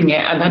recording it,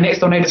 and her next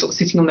door neighbour sort of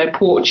sitting on their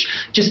porch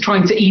just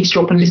trying to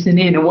eavesdrop and listen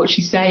in on what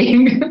she's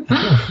saying.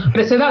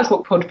 But so that's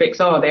what podfics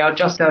are. They are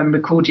just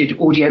recorded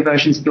audio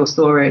versions of your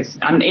stories,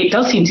 and it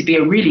does seem to be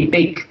a really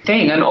big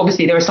thing. And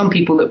obviously there are some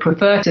people that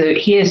prefer to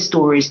hear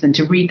stories than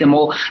to read them,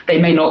 or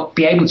they may not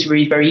be able to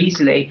read very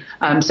easily,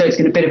 so it's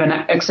a bit of an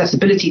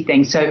accessibility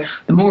thing. So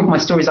the more of my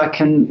stories I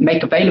can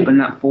make available in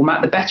that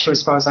format, the better,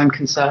 as far as I'm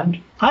concerned.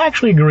 I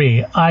actually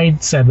agree. I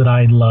said that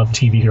I loved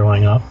TV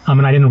growing up,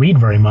 and I didn't read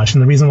very much.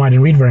 And the reason why I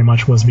didn't read very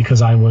much was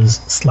because I was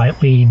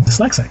slightly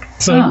dyslexic.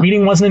 So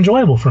reading wasn't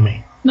enjoyable for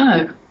me.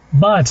 No.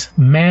 But,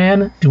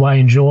 man, do I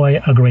enjoy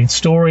a great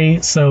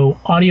story. So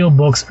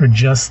audiobooks are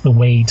just the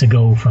way to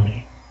go for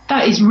me.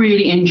 That is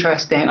really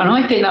interesting. And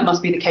I think that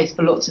must be the case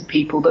for lots of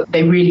people, that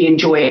they really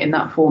enjoy it in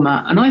that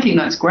format. And I think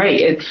that's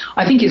great.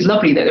 I think it's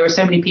lovely that there are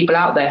so many people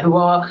out there who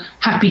are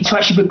happy to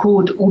actually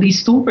record all these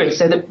stories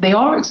so that they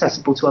are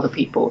accessible to other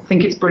people. I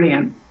think it's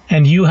brilliant.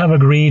 And you have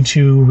agreed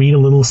to read a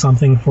little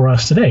something for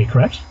us today,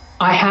 correct?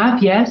 I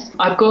have, yes.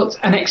 I've got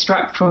an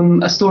extract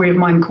from a story of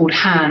mine called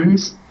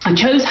Hands. I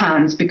chose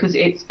Hands because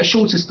it's a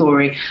shorter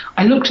story.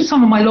 I looked at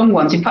some of my long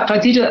ones. In fact, I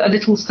did a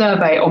little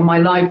survey on my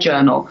live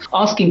journal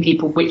asking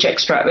people which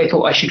extract they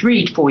thought I should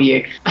read for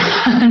you.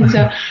 And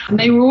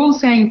they were all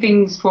saying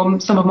things from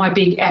some of my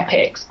big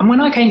epics. And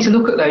when I came to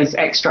look at those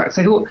extracts,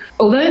 I thought,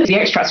 although the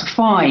extracts are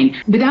fine,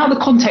 without the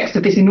context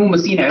of this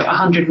enormous,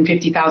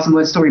 150,000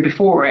 word story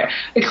before it,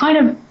 it kind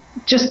of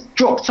just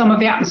dropped some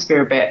of the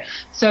atmosphere a bit.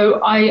 So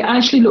I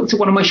actually looked at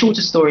one of my shorter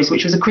stories,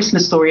 which was a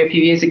Christmas story a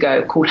few years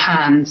ago called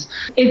Hands.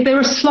 There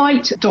are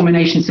slight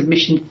domination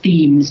submission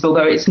themes,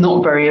 although it's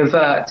not very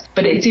overt,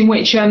 but it's in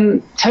which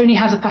Tony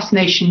has a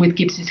fascination with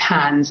Gibbs's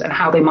hands and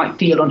how they might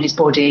feel on his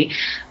body.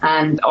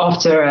 And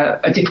after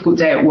a difficult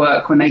day at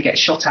work, when they get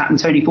shot at and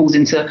Tony falls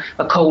into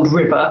a cold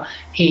river,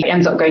 he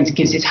ends up going to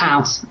Gibbs's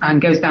house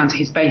and goes down to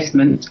his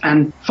basement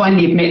and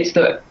finally admits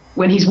that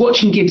when he's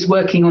watching Gibbs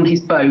working on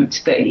his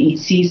boat, that he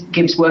sees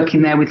Gibbs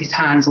working there with his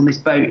hands on this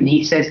boat, and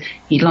he says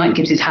he'd like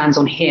Gibbs's hands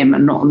on him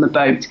and not on the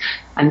boat.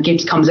 And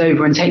Gibbs comes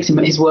over and takes him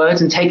at his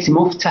words and takes him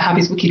off to have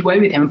his wicked way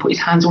with him and put his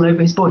hands all over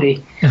his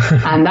body.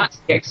 And that's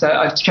the excerpt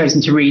I've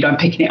chosen to read. I'm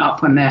picking it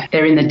up when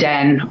they're in the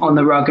den on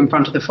the rug in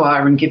front of the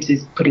fire, and Gibbs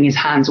is putting his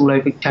hands all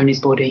over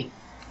Tony's body.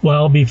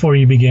 Well, before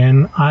you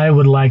begin, I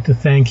would like to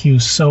thank you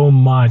so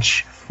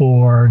much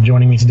for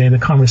joining me today. The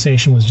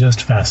conversation was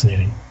just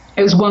fascinating.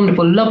 It was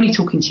wonderful. Lovely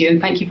talking to you,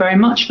 and thank you very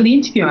much for the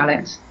interview,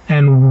 Alex.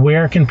 And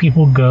where can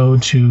people go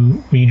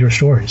to read your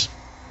stories?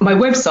 My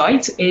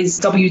website is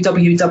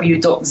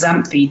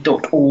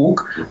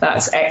www.xanthe.org.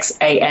 That's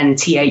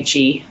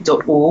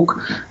XANTHE.org.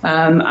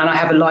 And I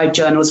have a live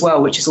journal as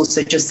well, which is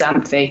also just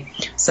Xanthe.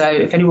 So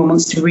if anyone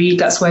wants to read,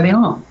 that's where they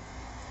are.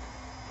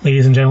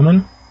 Ladies and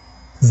gentlemen,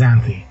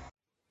 Xanthe.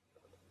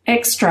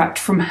 Extract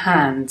from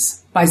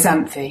Hands by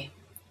Xanthe.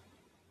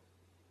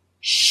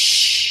 Shh.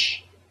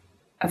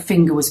 A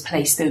finger was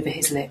placed over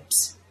his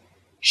lips.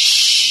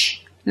 Shh.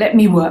 Let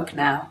me work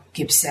now,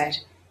 Gibbs said.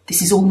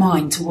 This is all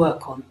mine to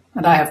work on,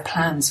 and I have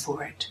plans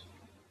for it.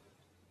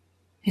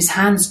 His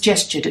hands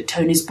gestured at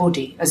Tony's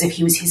body as if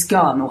he was his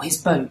gun or his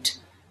boat,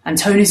 and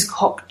Tony's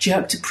cock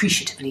jerked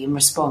appreciatively in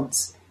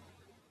response.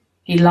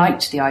 He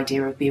liked the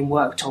idea of being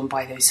worked on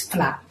by those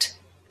flat,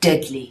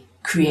 deadly,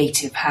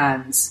 creative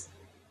hands.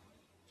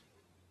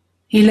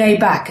 He lay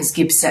back as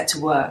Gibbs set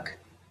to work.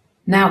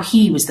 Now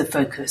he was the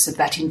focus of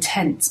that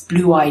intense,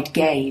 blue-eyed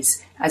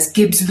gaze as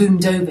Gibbs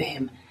loomed over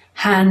him,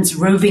 hands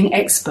roving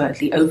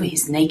expertly over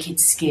his naked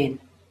skin.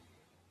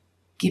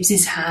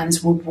 Gibbs's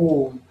hands were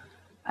warm,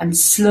 and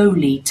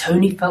slowly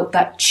Tony felt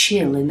that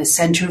chill in the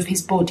centre of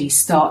his body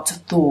start to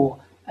thaw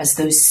as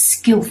those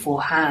skillful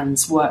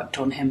hands worked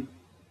on him.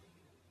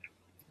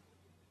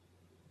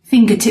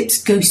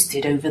 Fingertips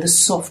ghosted over the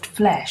soft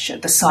flesh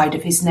at the side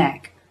of his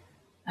neck,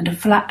 and a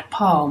flat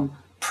palm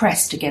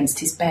pressed against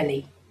his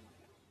belly.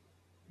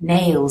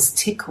 Nails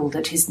tickled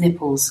at his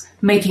nipples,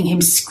 making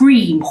him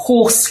scream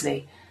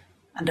hoarsely,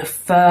 and a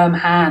firm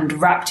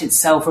hand wrapped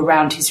itself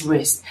around his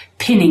wrist,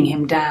 pinning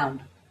him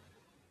down.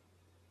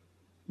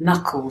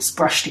 Knuckles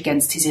brushed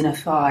against his inner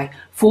thigh,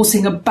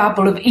 forcing a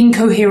babble of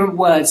incoherent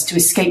words to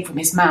escape from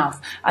his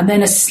mouth, and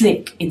then a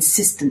slick,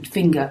 insistent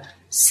finger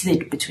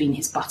slid between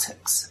his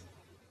buttocks.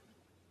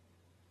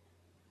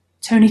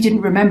 Tony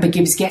didn't remember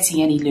Gibbs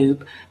getting any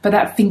lube, but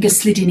that finger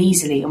slid in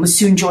easily and was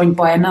soon joined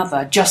by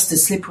another, just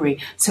as slippery,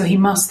 so he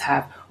must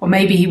have, or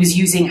maybe he was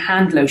using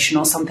hand lotion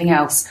or something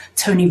else.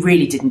 Tony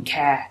really didn't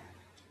care.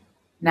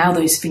 Now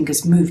those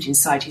fingers moved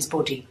inside his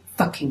body,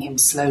 fucking him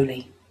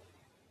slowly.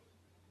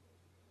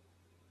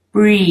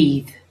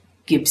 "Breathe,"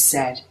 Gibbs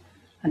said,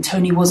 and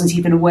Tony wasn't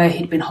even aware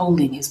he'd been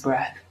holding his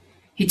breath.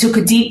 He took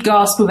a deep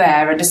gasp of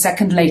air and a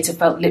second later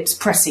felt lips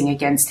pressing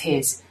against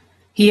his.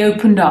 He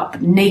opened up,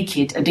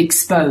 naked and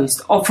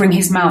exposed, offering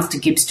his mouth to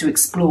Gibbs to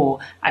explore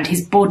and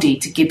his body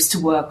to Gibbs to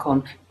work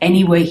on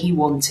any way he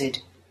wanted.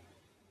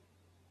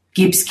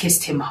 Gibbs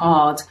kissed him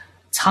hard,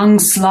 tongue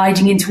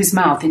sliding into his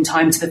mouth in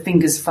time to the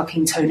fingers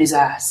fucking Tony's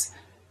ass.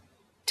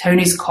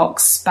 Tony's cock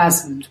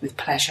spasmed with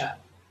pleasure.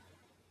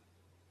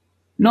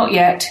 "Not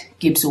yet,"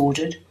 Gibbs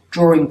ordered,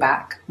 drawing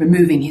back,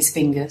 removing his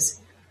fingers.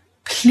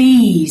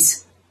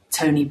 "Please,"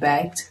 Tony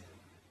begged.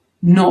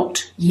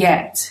 "Not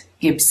yet,"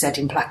 Gibbs said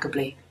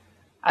implacably,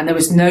 and there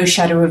was no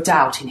shadow of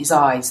doubt in his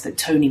eyes that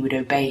Tony would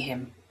obey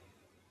him.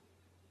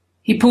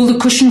 He pulled a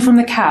cushion from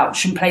the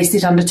couch and placed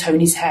it under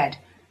Tony's head,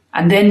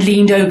 and then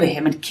leaned over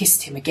him and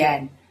kissed him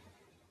again.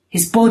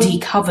 His body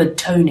covered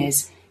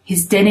Tony's,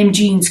 his denim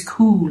jeans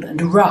cool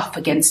and rough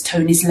against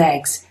Tony's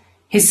legs,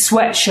 his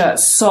sweatshirt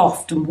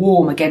soft and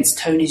warm against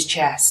Tony's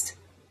chest.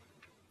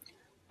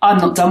 "I'm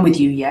not done with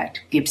you yet,"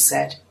 Gibbs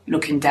said,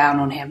 looking down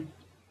on him.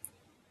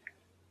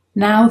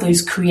 Now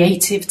those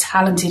creative,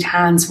 talented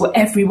hands were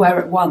everywhere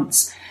at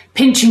once,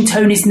 pinching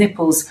Tony's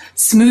nipples,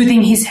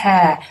 smoothing his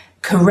hair,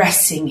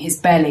 caressing his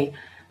belly,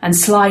 and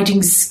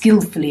sliding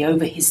skillfully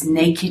over his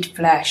naked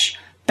flesh,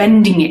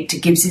 bending it to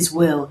Gibbs's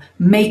will,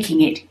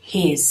 making it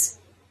his.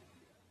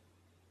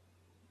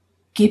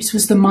 Gibbs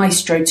was the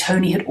maestro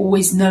Tony had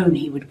always known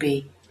he would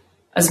be,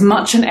 as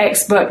much an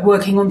expert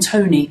working on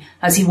Tony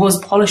as he was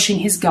polishing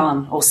his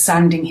gun or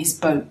sanding his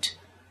boat.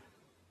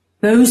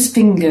 Those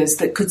fingers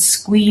that could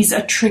squeeze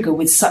a trigger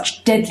with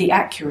such deadly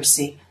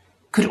accuracy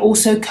could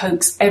also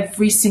coax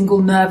every single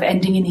nerve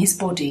ending in his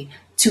body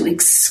to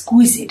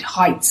exquisite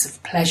heights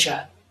of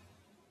pleasure.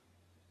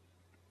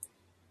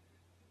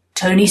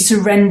 Tony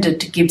surrendered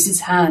to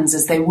Gibbs's hands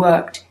as they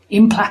worked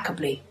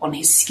implacably on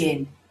his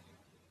skin.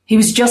 He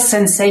was just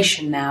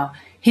sensation now,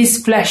 his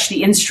flesh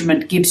the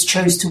instrument Gibbs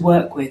chose to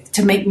work with,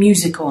 to make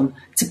music on,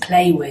 to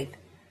play with.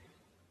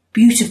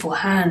 Beautiful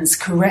hands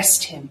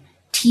caressed him,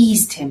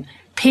 teased him,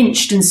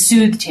 pinched and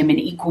soothed him in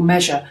equal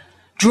measure,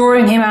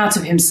 drawing him out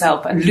of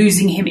himself and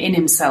losing him in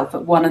himself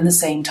at one and the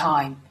same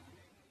time.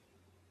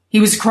 He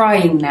was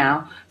crying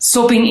now,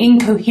 sobbing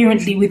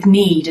incoherently with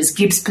need as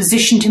Gibbs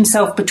positioned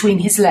himself between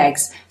his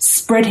legs,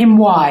 spread him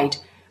wide,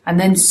 and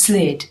then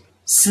slid,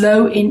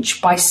 slow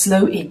inch by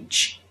slow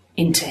inch,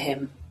 into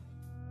him.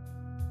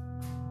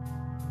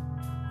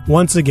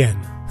 Once again,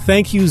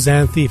 thank you,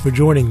 Xanthi, for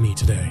joining me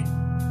today.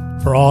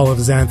 For all of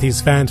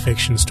Xanthi's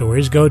fanfiction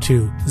stories, go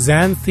to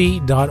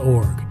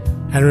xanthi.org.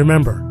 And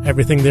remember,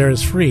 everything there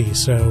is free,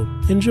 so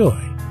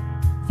enjoy.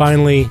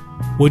 Finally,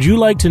 would you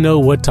like to know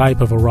what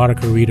type of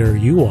erotica reader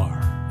you are?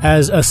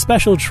 As a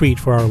special treat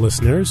for our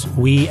listeners,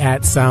 we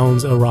at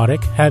Sounds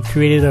Erotic have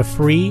created a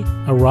free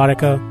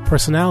erotica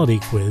personality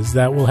quiz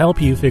that will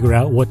help you figure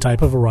out what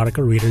type of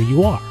erotica reader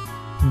you are.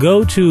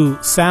 Go to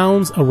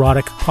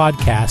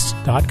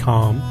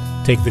soundseroticpodcast.com,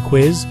 take the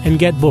quiz, and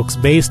get books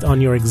based on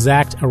your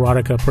exact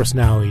erotica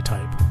personality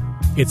type.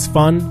 It's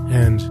fun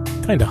and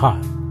kinda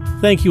hot.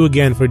 Thank you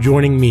again for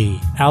joining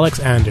me, Alex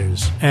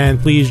Anders, and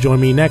please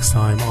join me next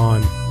time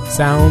on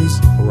Sounds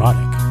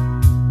Erotic.